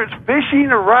 That whether it's fishing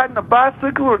or riding a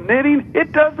bicycle or knitting,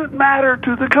 it doesn't matter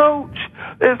to the coach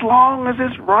as long as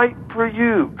it's right for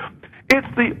you.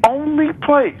 It's the only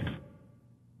place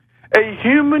a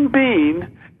human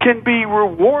being can be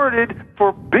rewarded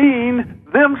for being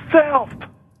themselves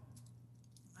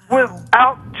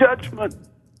without judgment,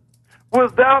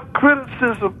 without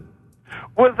criticism,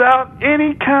 without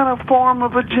any kind of form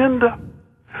of agenda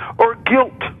or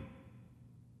guilt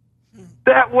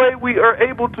That way we are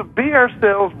able to be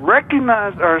ourselves,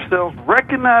 recognize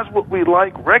what we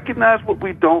like, recognize what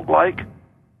we don't like,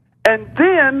 and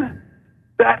then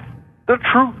that's the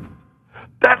truth.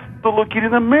 That's the looking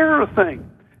in the mirror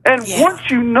thing. And once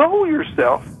you know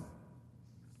yourself,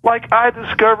 like I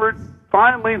discovered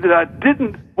finally that I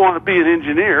didn't want to be an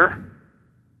engineer,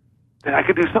 then I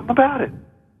could do something about it.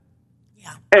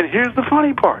 Yeah. And here's the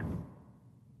funny part.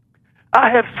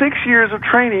 I have 6 years of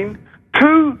training,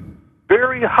 2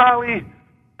 very highly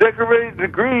decorated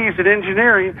degrees in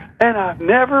engineering, and I've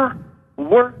never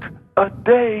worked a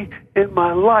day in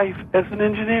my life as an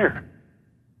engineer.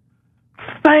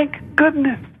 Thank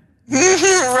goodness.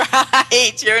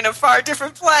 Right. You're in a far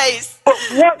different place. But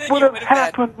what would have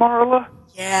happened, Marla?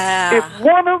 Yeah. If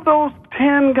one of those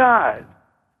 10 guys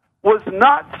was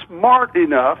not smart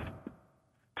enough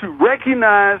to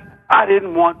recognize I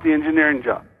didn't want the engineering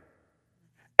job,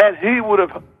 and he would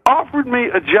have offered me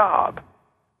a job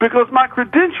because my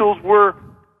credentials were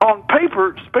on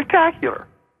paper spectacular.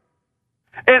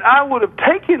 And I would have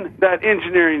taken that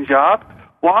engineering job.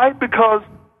 Why? Because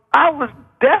I was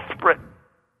desperate.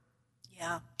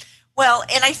 Yeah. Well,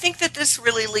 and I think that this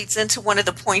really leads into one of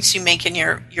the points you make in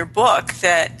your book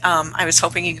that I was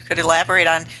hoping you could elaborate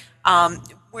on,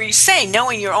 where you say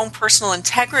knowing your own personal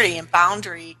integrity and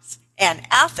boundaries and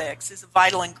ethics is a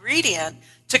vital ingredient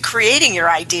to creating your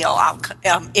ideal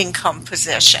income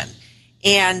position.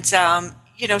 And,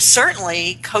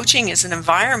 certainly coaching is an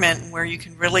environment where you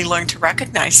can really learn to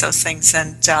recognize those things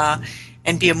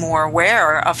and be more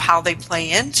aware of how they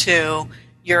play into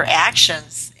your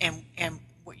actions and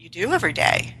what you do every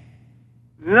day.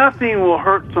 Nothing will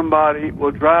hurt somebody,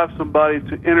 will drive somebody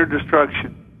to inner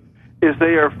destruction, is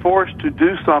they are forced to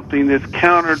do something that's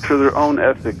counter to their own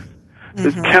ethics,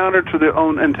 that's counter to their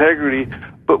own integrity,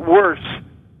 but worse,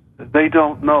 they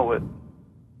don't know it.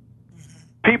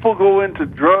 People go into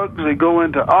drugs, they go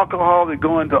into alcohol, they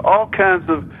go into all kinds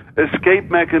of escape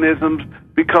mechanisms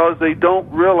because they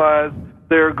don't realize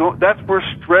that's where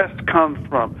stress comes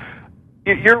from.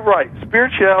 You're right.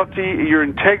 Spirituality, your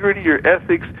integrity, your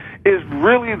ethics is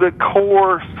really the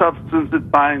core substance that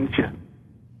binds you.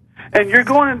 And you're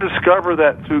going to discover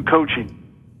that through coaching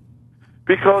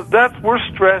because that's where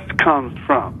stress comes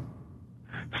from.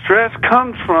 Stress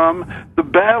comes from the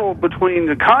battle between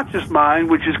the conscious mind,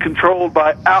 which is controlled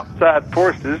by outside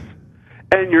forces,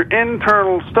 and your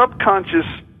internal subconscious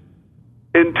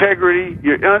integrity,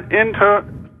 your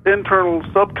internal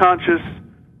subconscious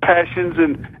passions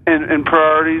and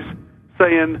priorities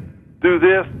saying, do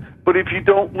this. But if you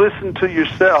don't listen to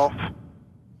yourself,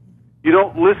 you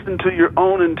don't listen to your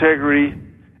own integrity,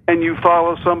 and you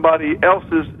follow somebody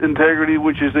else's integrity,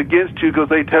 which is against you because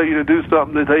they tell you to do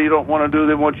something that they don't want to do,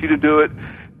 they want you to do it,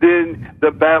 then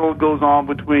the battle goes on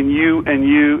between you,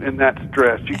 and that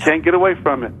stress. You can't get away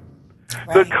from it.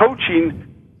 Right. The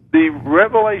coaching, the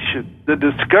revelation, the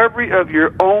discovery of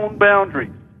your own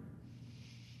boundaries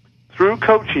through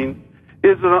coaching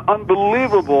is an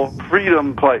unbelievable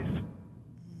freedom place.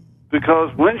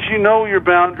 Because once you know your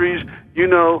boundaries, you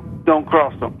know don't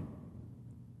cross them.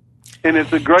 And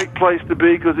it's a great place to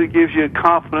be because it gives you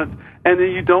confidence, and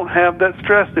then you don't have that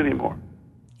stress anymore.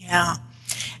 Yeah.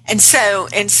 And so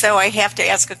I have to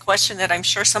ask a question that I'm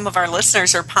sure some of our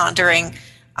listeners are pondering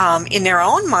in their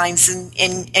own minds.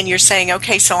 And you're saying,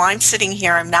 okay, so I'm sitting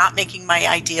here, I'm not making my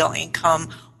ideal income,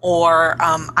 or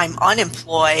I'm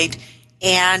unemployed,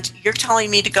 and you're telling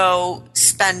me to go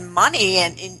spend money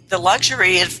and in the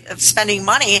luxury of spending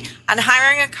money on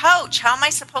hiring a coach. How am I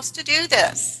supposed to do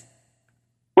this?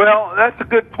 Well, that's a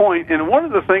good point. And one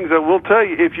of the things I will tell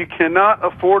you, if you cannot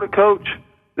afford a coach,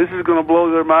 this is going to blow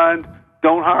their mind,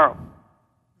 don't hire them.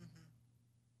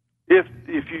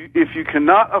 If you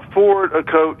cannot afford a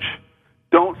coach,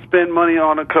 don't spend money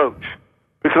on a coach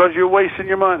because you're wasting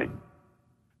your money.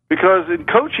 Because in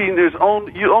coaching,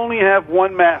 you only have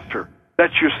one master.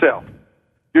 That's yourself.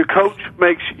 Your coach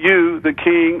makes you the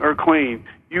king or queen.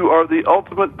 You are the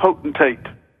ultimate potentate.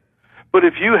 But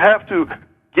if you have to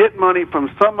get money from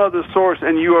some other source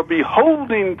and you are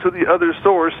beholden to the other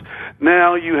source,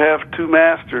 now you have two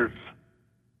masters.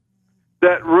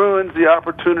 That ruins the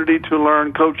opportunity to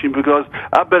learn coaching because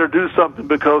I better do something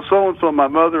because so-and-so, my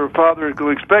mother or father, is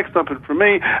going to expect something from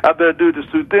me. I better do it to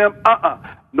suit them.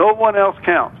 No one else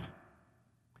counts.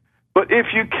 But if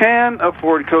you can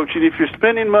afford coaching, if you're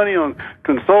spending money on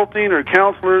consulting or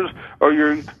counselors or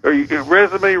your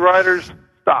resume writers,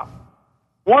 stop.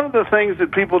 One of the things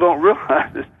that people don't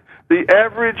realize is the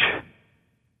average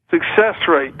success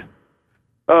rate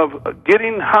of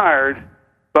getting hired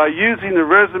by using the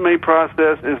resume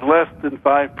process is less than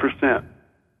 5%.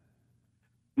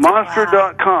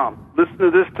 Monster.com, listen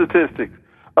to this statistic.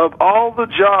 Of all the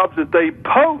jobs that they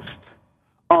post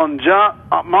on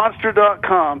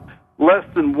Monster.com, less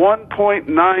than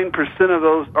 1.9% of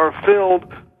those are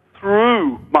filled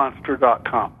through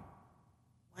Monster.com.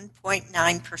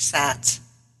 1.9%.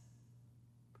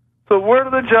 So where do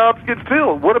the jobs get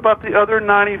filled? What about the other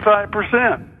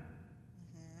 95%?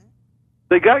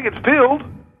 They got to get filled.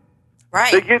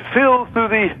 Right. They get filled through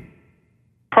the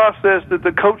process that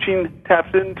the coaching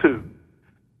taps into.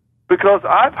 Because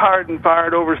I've hired and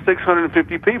fired over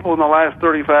 650 people in the last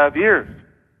 35 years.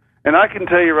 And I can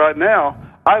tell you right now,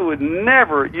 I would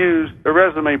never use a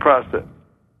resume process.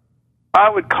 I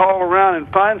would call around and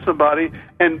find somebody,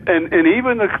 and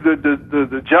even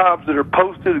the jobs that are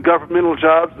posted, governmental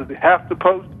jobs that they have to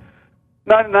post,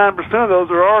 99% of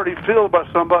those are already filled by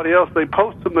somebody else. They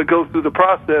post them to go through the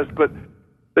process, but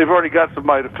they've already got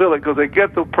somebody to fill it because they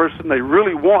get the person they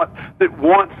really want that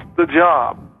wants the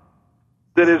job,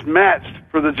 that is matched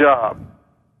for the job.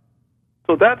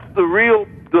 So that's the real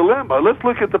dilemma. Let's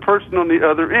look at the person on the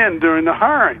other end during the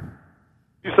hiring.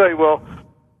 You say, well,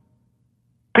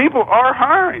 people are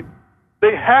hiring.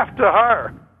 They have to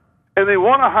hire. And they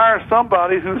want to hire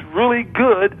somebody who's really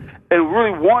good and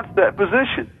really wants that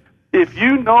position. If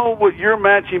you know what your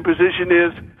matching position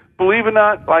is, believe it or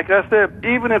not, like I said,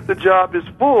 even if the job is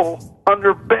full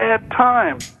under bad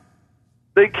times,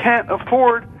 they can't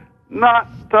afford not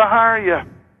to hire you.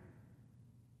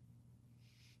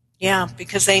 Yeah,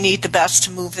 because they need the best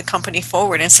to move the company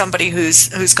forward, and somebody who's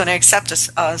going to accept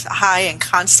a high and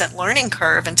constant learning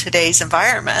curve in today's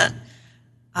environment.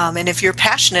 And if you're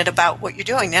passionate about what you're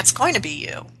doing, that's going to be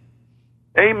you.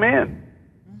 Amen.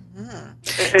 Mm-hmm.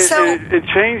 It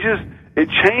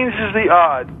changes the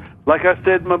odds. Like I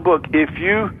said in my book, if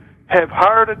you have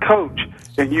hired a coach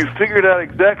and you figured out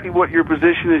exactly what your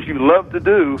position is you love to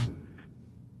do,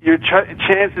 your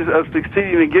chances of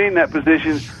succeeding in getting that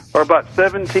position are about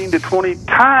 17 to 20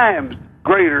 times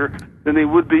greater than they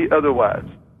would be otherwise.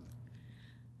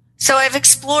 So I've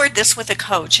explored this with a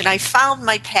coach, and I found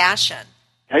my passion.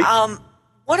 Okay.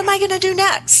 What am I going to do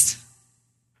next?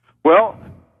 Well,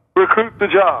 recruit the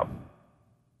job.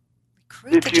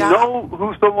 If you know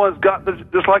who someone's got,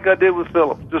 just like I did with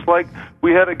Phillips, just like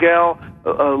we had a gal,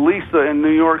 Lisa in New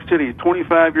York City,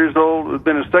 25 years old, had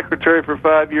been a secretary for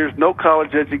 5 years, no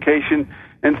college education,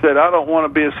 and said, I don't want to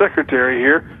be a secretary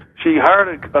here. She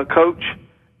hired a coach,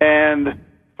 and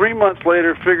 3 months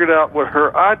later figured out what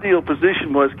her ideal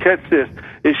position was. Catch this,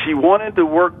 is she wanted to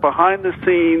work behind the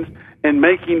scenes and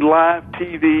making live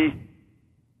TV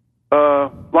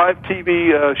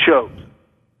shows.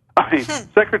 I mean,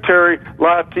 secretary,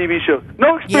 live TV shows.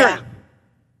 No experience. Yeah.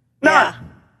 None. Yeah.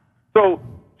 So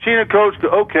she and a coach go,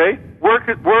 okay, where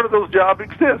do those jobs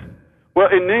exist? Well,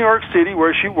 in New York City,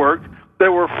 where she worked,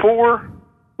 there were 4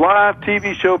 live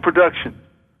TV show productions.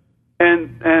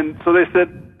 And so they said,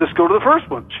 let's go to the first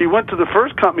one. She went to the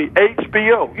first company,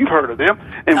 HBO. You've heard of them.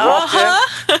 And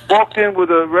walked in with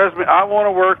a resume, I want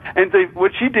to work. And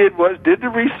what she did was did the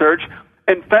research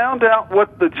and found out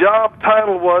what the job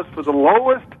title was for the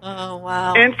lowest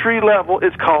entry level.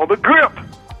 It's called a grip.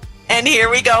 And here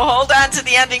we go. Hold on to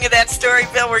the ending of that story,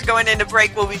 Bill. We're going into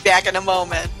break. We'll be back in a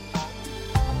moment.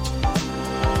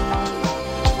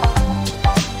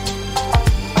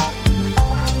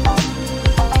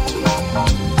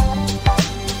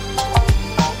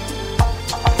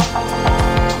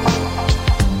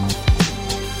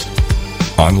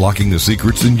 Unlocking the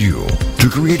secrets in you to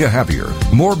create a happier,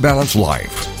 more balanced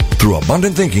life through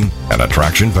abundant thinking and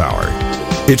attraction power.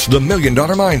 It's the $1 Million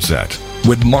Mindset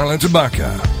with Marla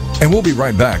Tabaka. And we'll be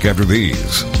right back after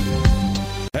these.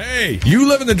 Hey, you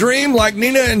living the dream like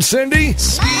Nina and Cindy?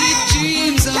 Sweet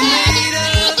dreams are made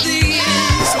of the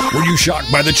ends. Were you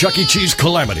shocked by the Chuck E. Cheese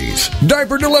calamities,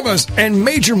 diaper dilemmas, and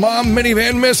major mom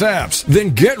minivan mishaps? Then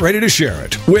get ready to share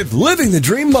it with Living the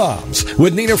Dream Moms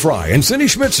with Nina Fry and Cindy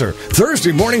Schmitzer,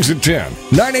 Thursday mornings at 10,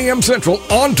 9 a.m. Central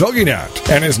on TogiNet.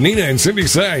 And as Nina and Cindy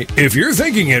say, if you're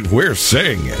thinking it, we're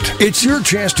saying it. It's your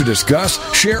chance to discuss,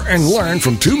 share, and learn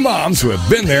from 2 moms who have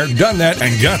been there, done that,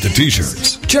 and got the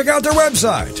t-shirts. Check out their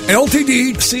website,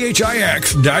 ltdchix.com.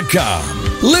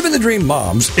 Living the Dream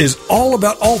Moms is all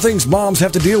about all things moms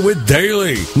have to deal with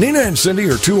daily. Nina and Cindy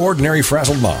are 2 ordinary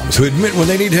frazzled moms who admit when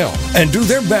they need help and do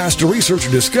their best to research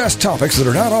or discuss topics that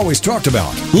are not always talked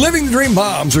about. Living the Dream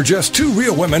Moms are just 2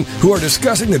 real women who are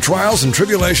discussing the trials and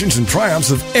tribulations and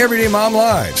triumphs of everyday mom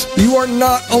lives. You are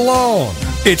not alone.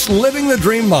 It's Living the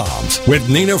Dream Moms with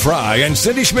Nina Fry and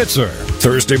Cindy Schmitzer.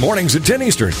 Thursday mornings at 10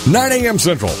 Eastern, 9 a.m.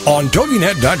 Central on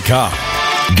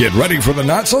TogiNet.com. Get ready for the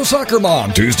Not So Soccer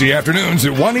Mom, Tuesday afternoons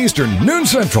at 1 Eastern, noon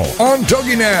Central on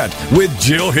TogiNet with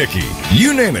Jill Hickey.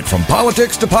 You name it, from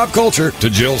politics to pop culture to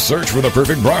Jill's search for the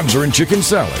perfect bronzer and chicken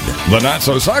salad. The Not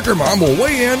So Soccer Mom will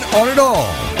weigh in on it all.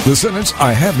 The sentence,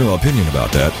 "I have no opinion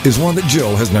about that," is one that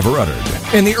Jill has never uttered.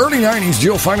 In the early 90s,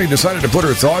 Jill finally decided to put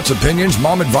her thoughts, opinions,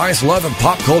 mom advice, love of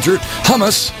pop culture,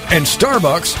 hummus, and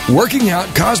Starbucks, working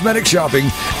out, cosmetic shopping,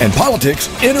 and politics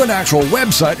into an actual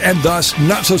website, and thus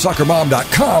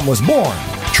NotSoSoccerMom.com was born.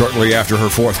 Shortly after her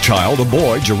fourth child, a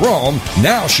boy, Jerome,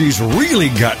 now she's really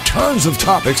got tons of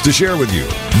topics to share with you.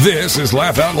 This is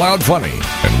Laugh Out Loud Funny,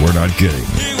 and we're not kidding.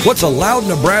 What's a loud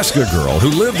Nebraska girl who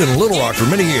lived in Little Rock for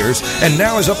many years and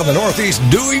now is up in the Northeast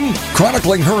doing?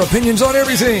 Chronicling her opinions on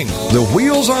everything. The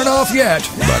wheels aren't off yet,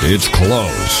 but it's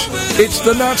close. It's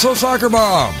the Not So Soccer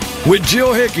Mom with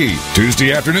Jill Hickey,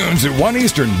 Tuesday afternoons at 1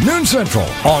 Eastern, noon Central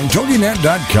on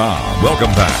TogiNet.com.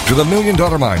 Welcome back to the $1 Million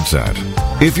Mindset.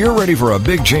 If you're ready for a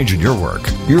big change in your work,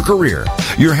 your career,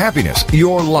 your happiness,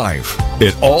 your life,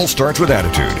 it all starts with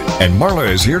attitude, and Marla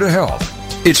is here to help.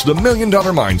 It's the $1 Million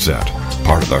Mindset,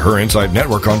 part of the Her Insight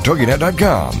Network on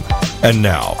TogiNet.com. And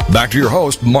now, back to your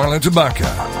host, Marla Tabaka.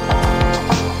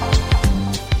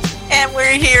 And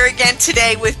we're here again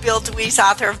today with Bill DeWeese,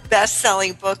 author of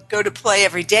best-selling book, Go to Play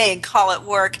Every Day and Call It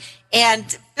Work. And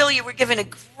Bill, you were given a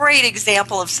great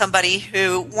example of somebody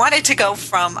who wanted to go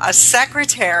from a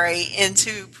secretary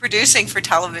into producing for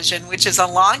television, which is a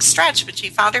long stretch, but she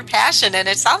found her passion, and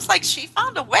it sounds like she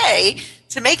found a way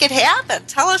to make it happen.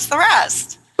 Tell us the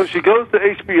rest. So she goes to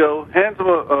HBO, hands them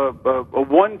a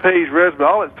one-page resume.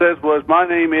 All it says was, "My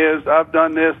name is, I've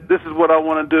done this, this is what I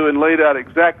want to do," and laid out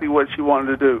exactly what she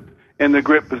wanted to do in the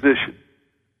grip position.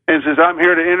 And says, "I'm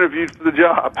here to interview for the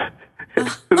job." And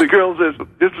the girl says,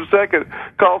 "Just a second,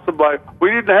 call somebody. We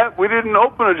didn't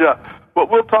open a job, but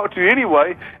we'll talk to you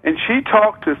anyway." And she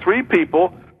talked to 3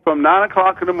 people from 9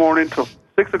 o'clock in the morning till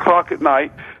 6 o'clock at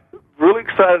night. Really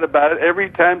excited about it. Every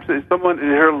time someone,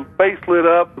 her face lit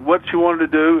up, what she wanted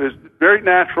to do is very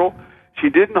natural. She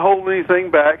didn't hold anything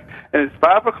back. And it's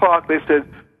 5 o'clock. They said,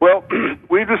 "Well,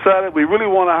 we decided we really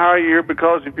want to hire you here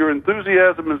because of your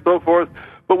enthusiasm and so forth,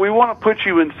 but we want to put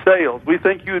you in sales. We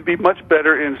think you would be much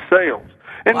better in sales.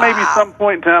 And maybe some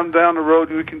point in time down the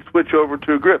road we can switch over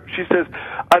to a grip." She says,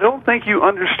 "I don't think you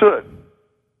understood.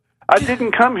 I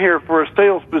didn't come here for a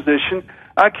sales position.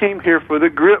 I came here for the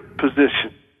grip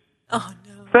position. Oh,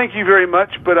 no. Thank you very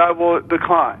much, but I will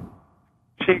decline."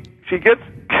 She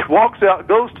walks out,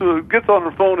 gets on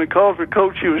her phone and calls her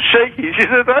coach. She was shaky. She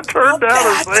said, "I turned down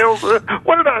a sales.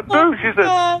 What did I do?" She said,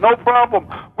 "No problem.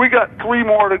 We got 3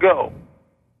 more to go."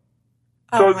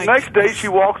 So the next day she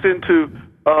walks into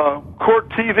Court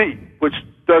TV, which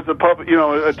does a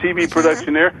TV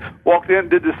production there. Walked in,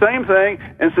 did the same thing,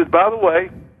 and said, "By the way,"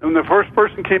 when the first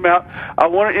person came out, "I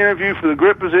want to interview for the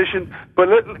grip position, but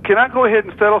can I go ahead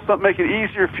and settle something, make it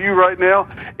easier for you right now?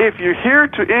 If you're here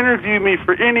to interview me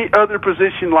for any other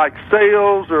position like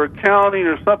sales or accounting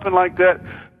or something like that,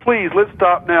 please, let's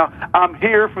stop now. I'm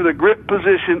here for the grip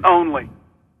position only."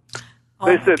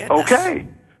 They said, goodness. "Okay."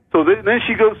 So then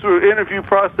she goes through an interview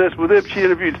process with them. She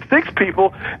interviewed 6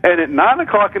 people, and at 9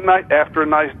 o'clock at night, after a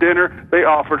nice dinner, they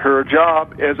offered her a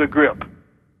job as a grip.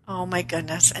 Oh, my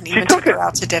goodness. And even took her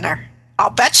out to dinner. I'll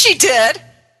bet she did.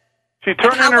 She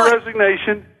turned in her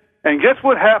resignation, and guess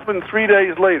what happened 3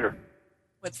 days later?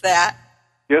 What's that?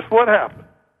 Guess what happened?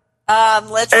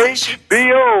 Let's see.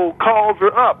 HBO called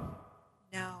her up.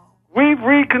 No. "We've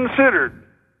reconsidered.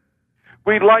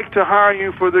 We'd like to hire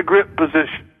you for the grip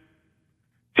position."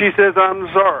 She says,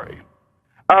 "I'm sorry.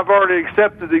 I've already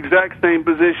accepted the exact same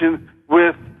position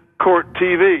with Court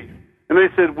TV." And they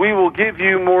said, "We will give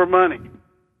you more money."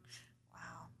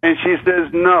 Wow. And she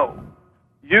says, "No.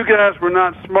 You guys were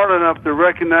not smart enough to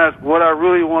recognize what I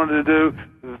really wanted to do.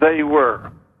 They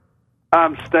were.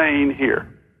 I'm staying here."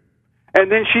 And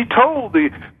then she told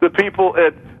the people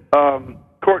at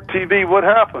Court TV what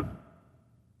happened.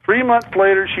 3 months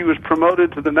later, she was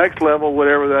promoted to the next level,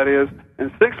 whatever that is.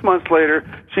 And 6 months later,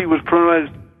 she was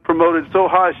promoted so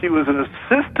high she was an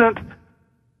assistant,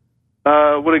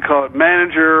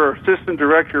 manager or assistant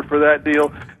director for that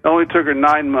deal. It only took her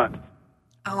 9 months.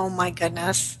 Oh, my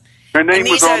goodness. Her name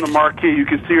was on the marquee. You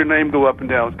could see her name go up and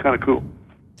down. It's kind of cool.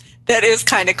 That is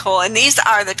kind of cool. And these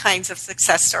are the kinds of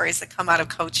success stories that come out of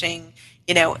coaching,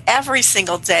 every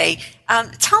single day.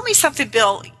 Tell me something,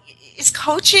 Bill. Is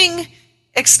coaching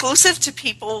exclusive to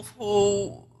people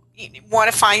who want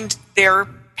to find their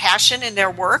passion in their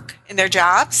work, in their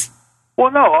jobs?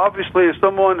 Well, no. Obviously, as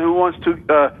someone who wants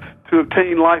to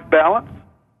obtain life balance,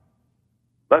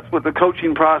 that's what the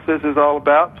coaching process is all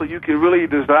about. So you can really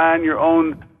design your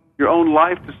own your own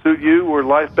life to suit you, where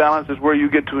life balance is where you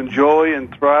get to enjoy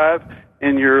and thrive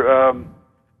in your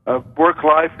work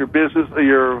life, your business,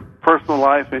 your personal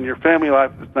life, and your family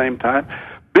life at the same time.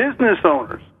 Business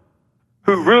owners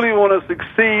who really want to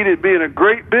succeed at being a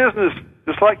great business,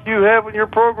 just like you have in your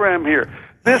program here.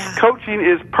 This coaching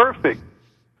is perfect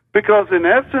because, in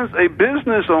essence, a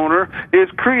business owner is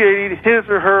creating his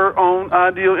or her own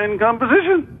ideal income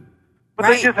position, but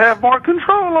they just have more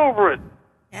control over it.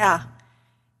 Yeah.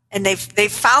 And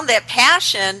they've found that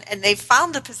passion and they've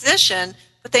found the position,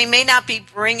 but they may not be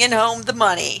bringing home the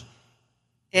money.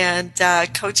 And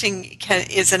coaching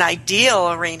is an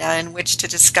ideal arena in which to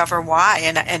discover why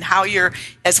and how you're,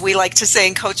 as we like to say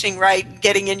in coaching, right,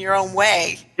 getting in your own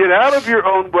way. Get out of your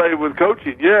own way with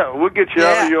coaching. Yeah, we'll get you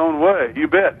out of your own way. You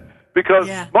bet. Because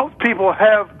most people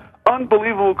have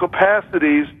unbelievable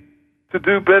capacities to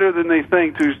do better than they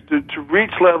think, to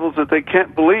reach levels that they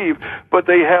can't believe, but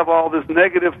they have all this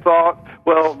negative thought,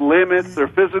 limits, their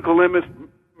physical limits,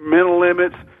 mental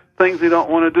limits, things they don't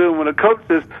want to do. And when a coach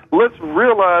says, let's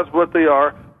realize what they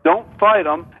are, don't fight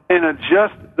them, and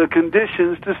adjust the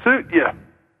conditions to suit you.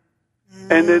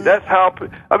 And then that's how,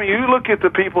 you look at the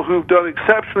people who've done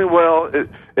exceptionally well at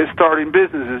starting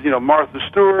businesses, Martha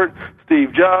Stewart,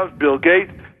 Steve Jobs, Bill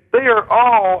Gates, they are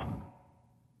all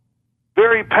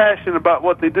very passionate about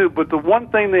what they do, but the one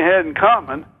thing they had in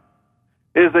common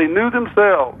is they knew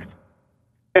themselves,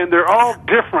 and they're all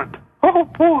different. Oh,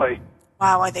 boy.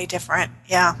 Wow, are they different?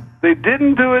 Yeah. They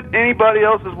didn't do it anybody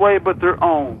else's way but their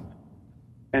own,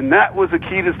 and that was the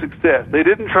key to success. They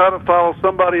didn't try to follow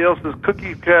somebody else's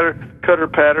cookie cutter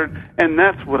pattern, and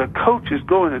that's what a coach is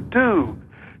going to do.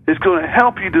 It's going to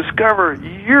help you discover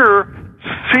your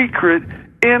secret,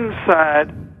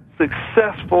 inside,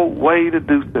 successful way to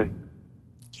do things.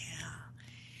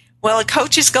 Well, a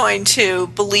coach is going to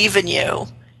believe in you,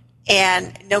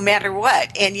 and no matter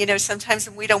what. And, sometimes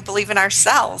when we don't believe in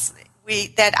ourselves,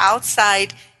 that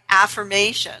outside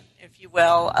affirmation, if you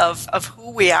will, of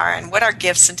who we are and what our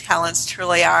gifts and talents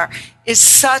truly are is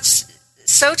so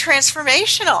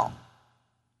transformational.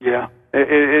 Yeah.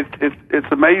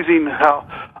 It's amazing how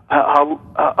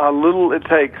little it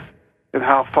takes and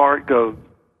how far it goes.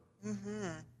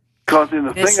 Because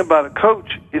the thing about a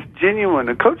coach, it's genuine.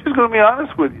 A coach is going to be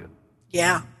honest with you.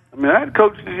 Yeah. I had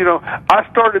coaches, I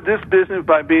started this business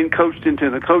by being coached into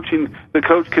the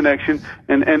coach connection,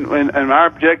 and our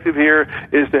objective here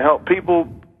is to help people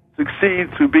succeed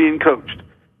through being coached.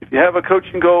 If you have a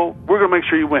coaching goal, we're going to make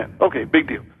sure you win. Okay, big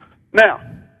deal. Now,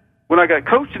 when I got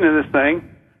coached into this thing,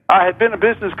 I had been a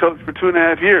business coach for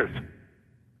 2.5 years.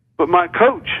 But my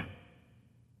coach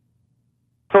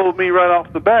told me right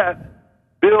off the bat,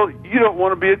 Bill, you don't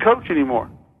want to be a coach anymore.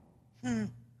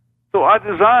 So I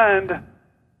designed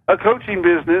a coaching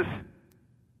business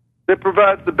that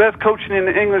provides the best coaching in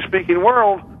the English-speaking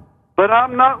world, but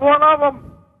I'm not one of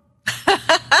them.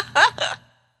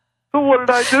 So what did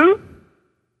I do?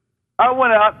 I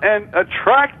went out and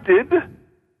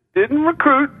didn't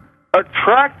recruit,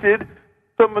 attracted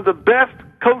some of the best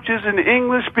coaches in the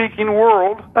English-speaking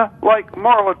world, like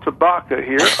Marla Tabaka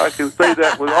here. I can say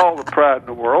that with all the pride in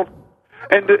the world.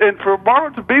 And for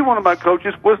Marla to be one of my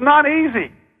coaches was not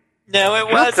easy. No, it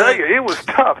wasn't. I'll tell you, it was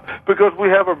tough because we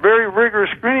have a very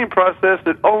rigorous screening process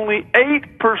that only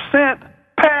 8%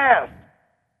 passed.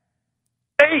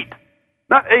 8,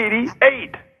 not 80,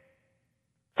 8.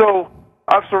 So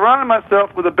I've surrounded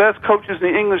myself with the best coaches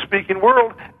in the English-speaking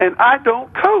world, and I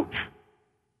don't coach.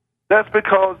 That's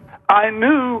because I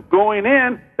knew going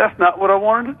in that's not what I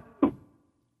wanted to do.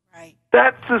 Right.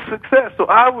 That's the success. So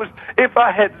if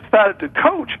I had decided to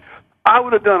coach, I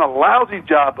would have done a lousy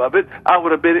job of it. I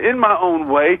would have been in my own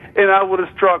way, and I would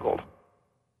have struggled.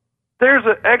 There's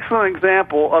an excellent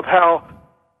example of how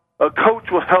a coach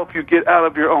will help you get out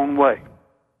of your own way.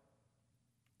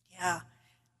 Yeah,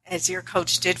 as your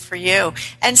coach did for you.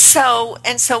 And so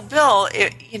Bill,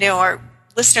 our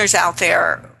listeners out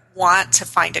there want to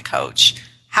find a coach.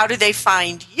 How do they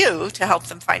find you to help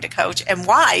them find a coach, and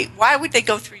why? Why would they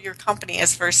go through your company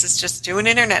as versus just do an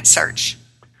internet search?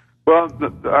 Well,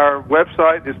 our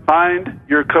website is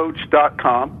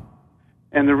findyourcoach.com,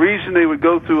 and the reason they would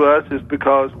go through us is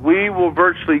because we will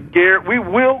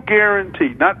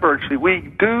guarantee, not virtually, we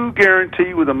do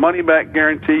guarantee with a money-back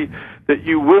guarantee that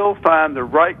you will find the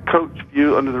right coach for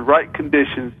you under the right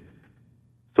conditions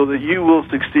so that you will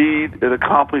succeed at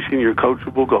accomplishing your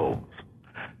coachable goals.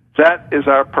 That is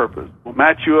our purpose. We'll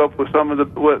match you up with some of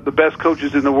the best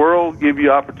coaches in the world, give you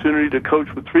opportunity to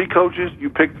coach with 3 coaches. You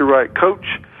pick the right coach,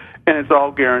 and it's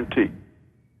all guaranteed.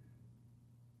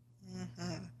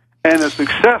 And the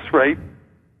success rate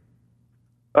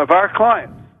of our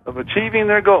clients of achieving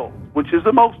their goals, which is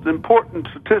the most important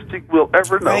statistic we'll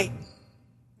ever know,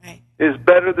 Right. is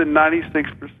better than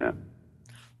 96%.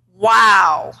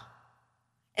 Wow.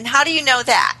 And how do you know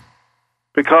that?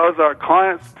 Because our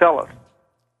clients tell us.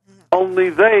 Only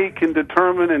they can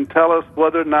determine and tell us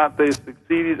whether or not they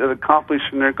succeeded at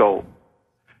accomplishing their goals.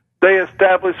 They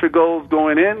establish their goals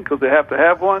going in because they have to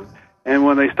have one. And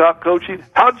when they stop coaching,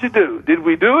 how'd you do? Did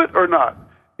we do it or not?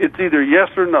 It's either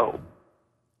yes or no.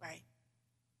 Right.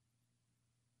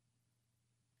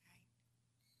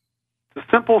 It's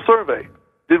a simple survey.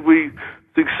 Did we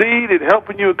succeed at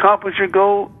helping you accomplish your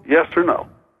goal? Yes or no?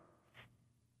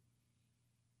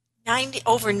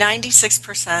 Over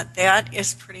 96%. That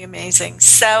is pretty amazing.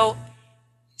 So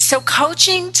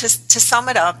coaching, to sum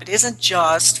it up, it isn't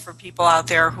just for people out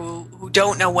there who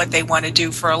don't know what they want to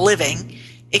do for a living.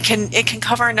 It can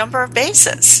cover a number of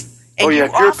bases. And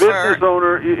if you're a business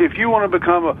owner, if you want to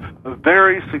become a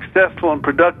very successful and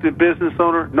productive business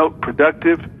owner, note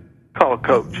productive, call a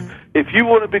coach. Mm-hmm. If you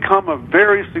want to become a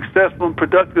very successful and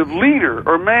productive leader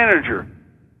or manager,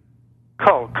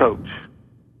 call a coach.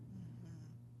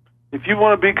 If you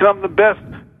want to become the best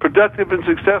productive and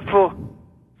successful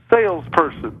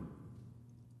salesperson,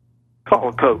 call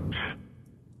a coach.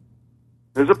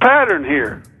 There's a pattern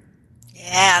here.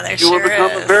 Yeah, there sure is. You want to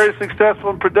become a very successful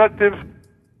and productive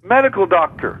medical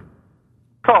doctor,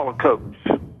 call a coach.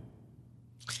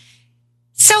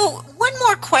 So one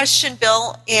more question,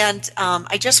 Bill, and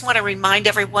I just want to remind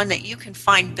everyone that you can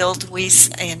find Bill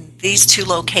DeWeese in these two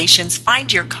locations,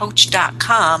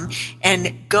 findyourcoach.com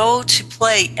and go to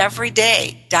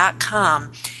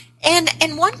playeveryday.com.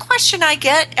 And one question I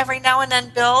get every now and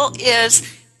then, Bill, is,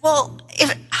 well,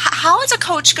 how is a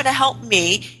coach going to help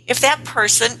me if that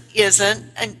person isn't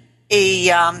an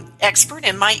expert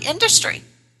in my industry?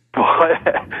 Boy,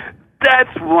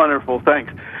 that's wonderful.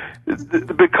 Thanks.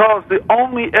 Because the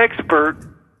only expert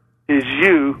is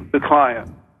you, the client.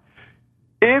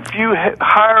 If you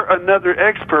hire another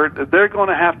expert, they're going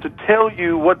to have to tell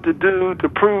you what to do to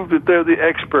prove that they're the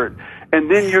expert. And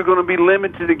then you're going to be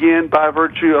limited again by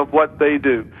virtue of what they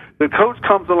do. The coach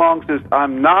comes along and says,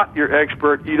 I'm not your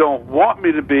expert. You don't want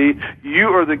me to be. You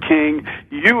are the king.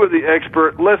 You are the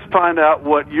expert. Let's find out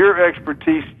what your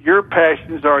expertise, your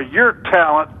passions are, your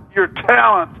talents,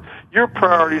 your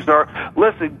priorities are.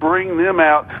 Let's bring them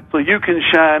out so you can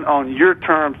shine on your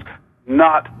terms,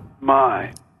 not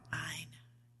mine.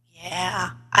 Yeah,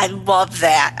 I love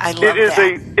that.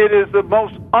 It is the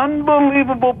most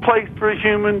unbelievable place for a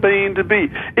human being to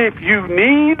be. If you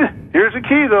need, here's the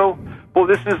key though, well,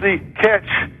 this is the catch,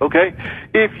 okay?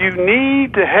 If you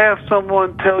need to have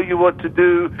someone tell you what to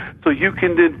do so you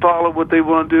can then follow what they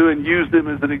want to do and use them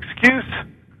as an excuse,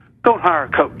 don't hire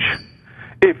a coach.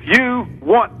 If you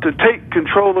want to take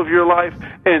control of your life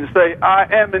and say, I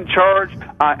am in charge,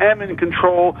 I am in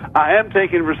control, I am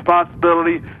taking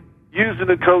responsibility, using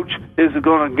a coach is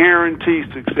going to guarantee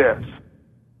success.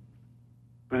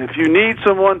 But if you need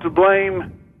someone to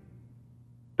blame,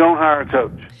 don't hire a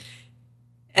coach.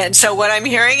 And so what I'm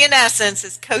hearing in essence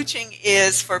is coaching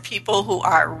is for people who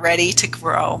are ready to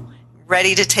grow,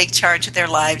 ready to take charge of their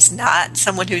lives, not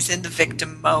someone who's in the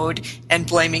victim mode and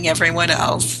blaming everyone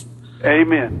else.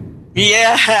 Amen.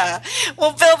 Yeah.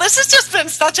 Well, Bill, this has just been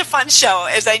such a fun show,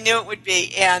 as I knew it would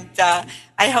be. And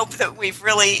I hope that we've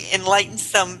really enlightened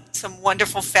some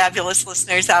wonderful, fabulous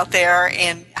listeners out there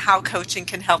and how coaching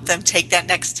can help them take that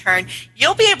next turn.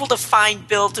 You'll be able to find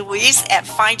Bill DeWeese at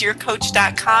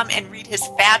findyourcoach.com and read his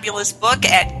fabulous book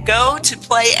at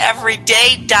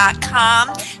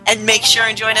gotoplayeveryday.com. And make sure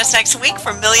and join us next week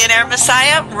for Millionaire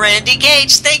Messiah, Randy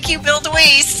Gage. Thank you, Bill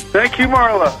DeWeese. Thank you,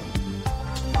 Marla.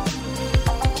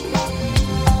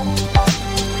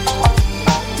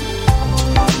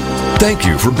 Thank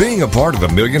you for being a part of the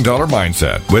 $1 Million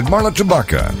Mindset with Marla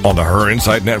Tabaka on the Her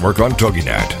Insight Network on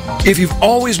TogiNet. If you've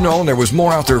always known there was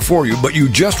more out there for you, but you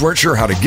just weren't sure how to get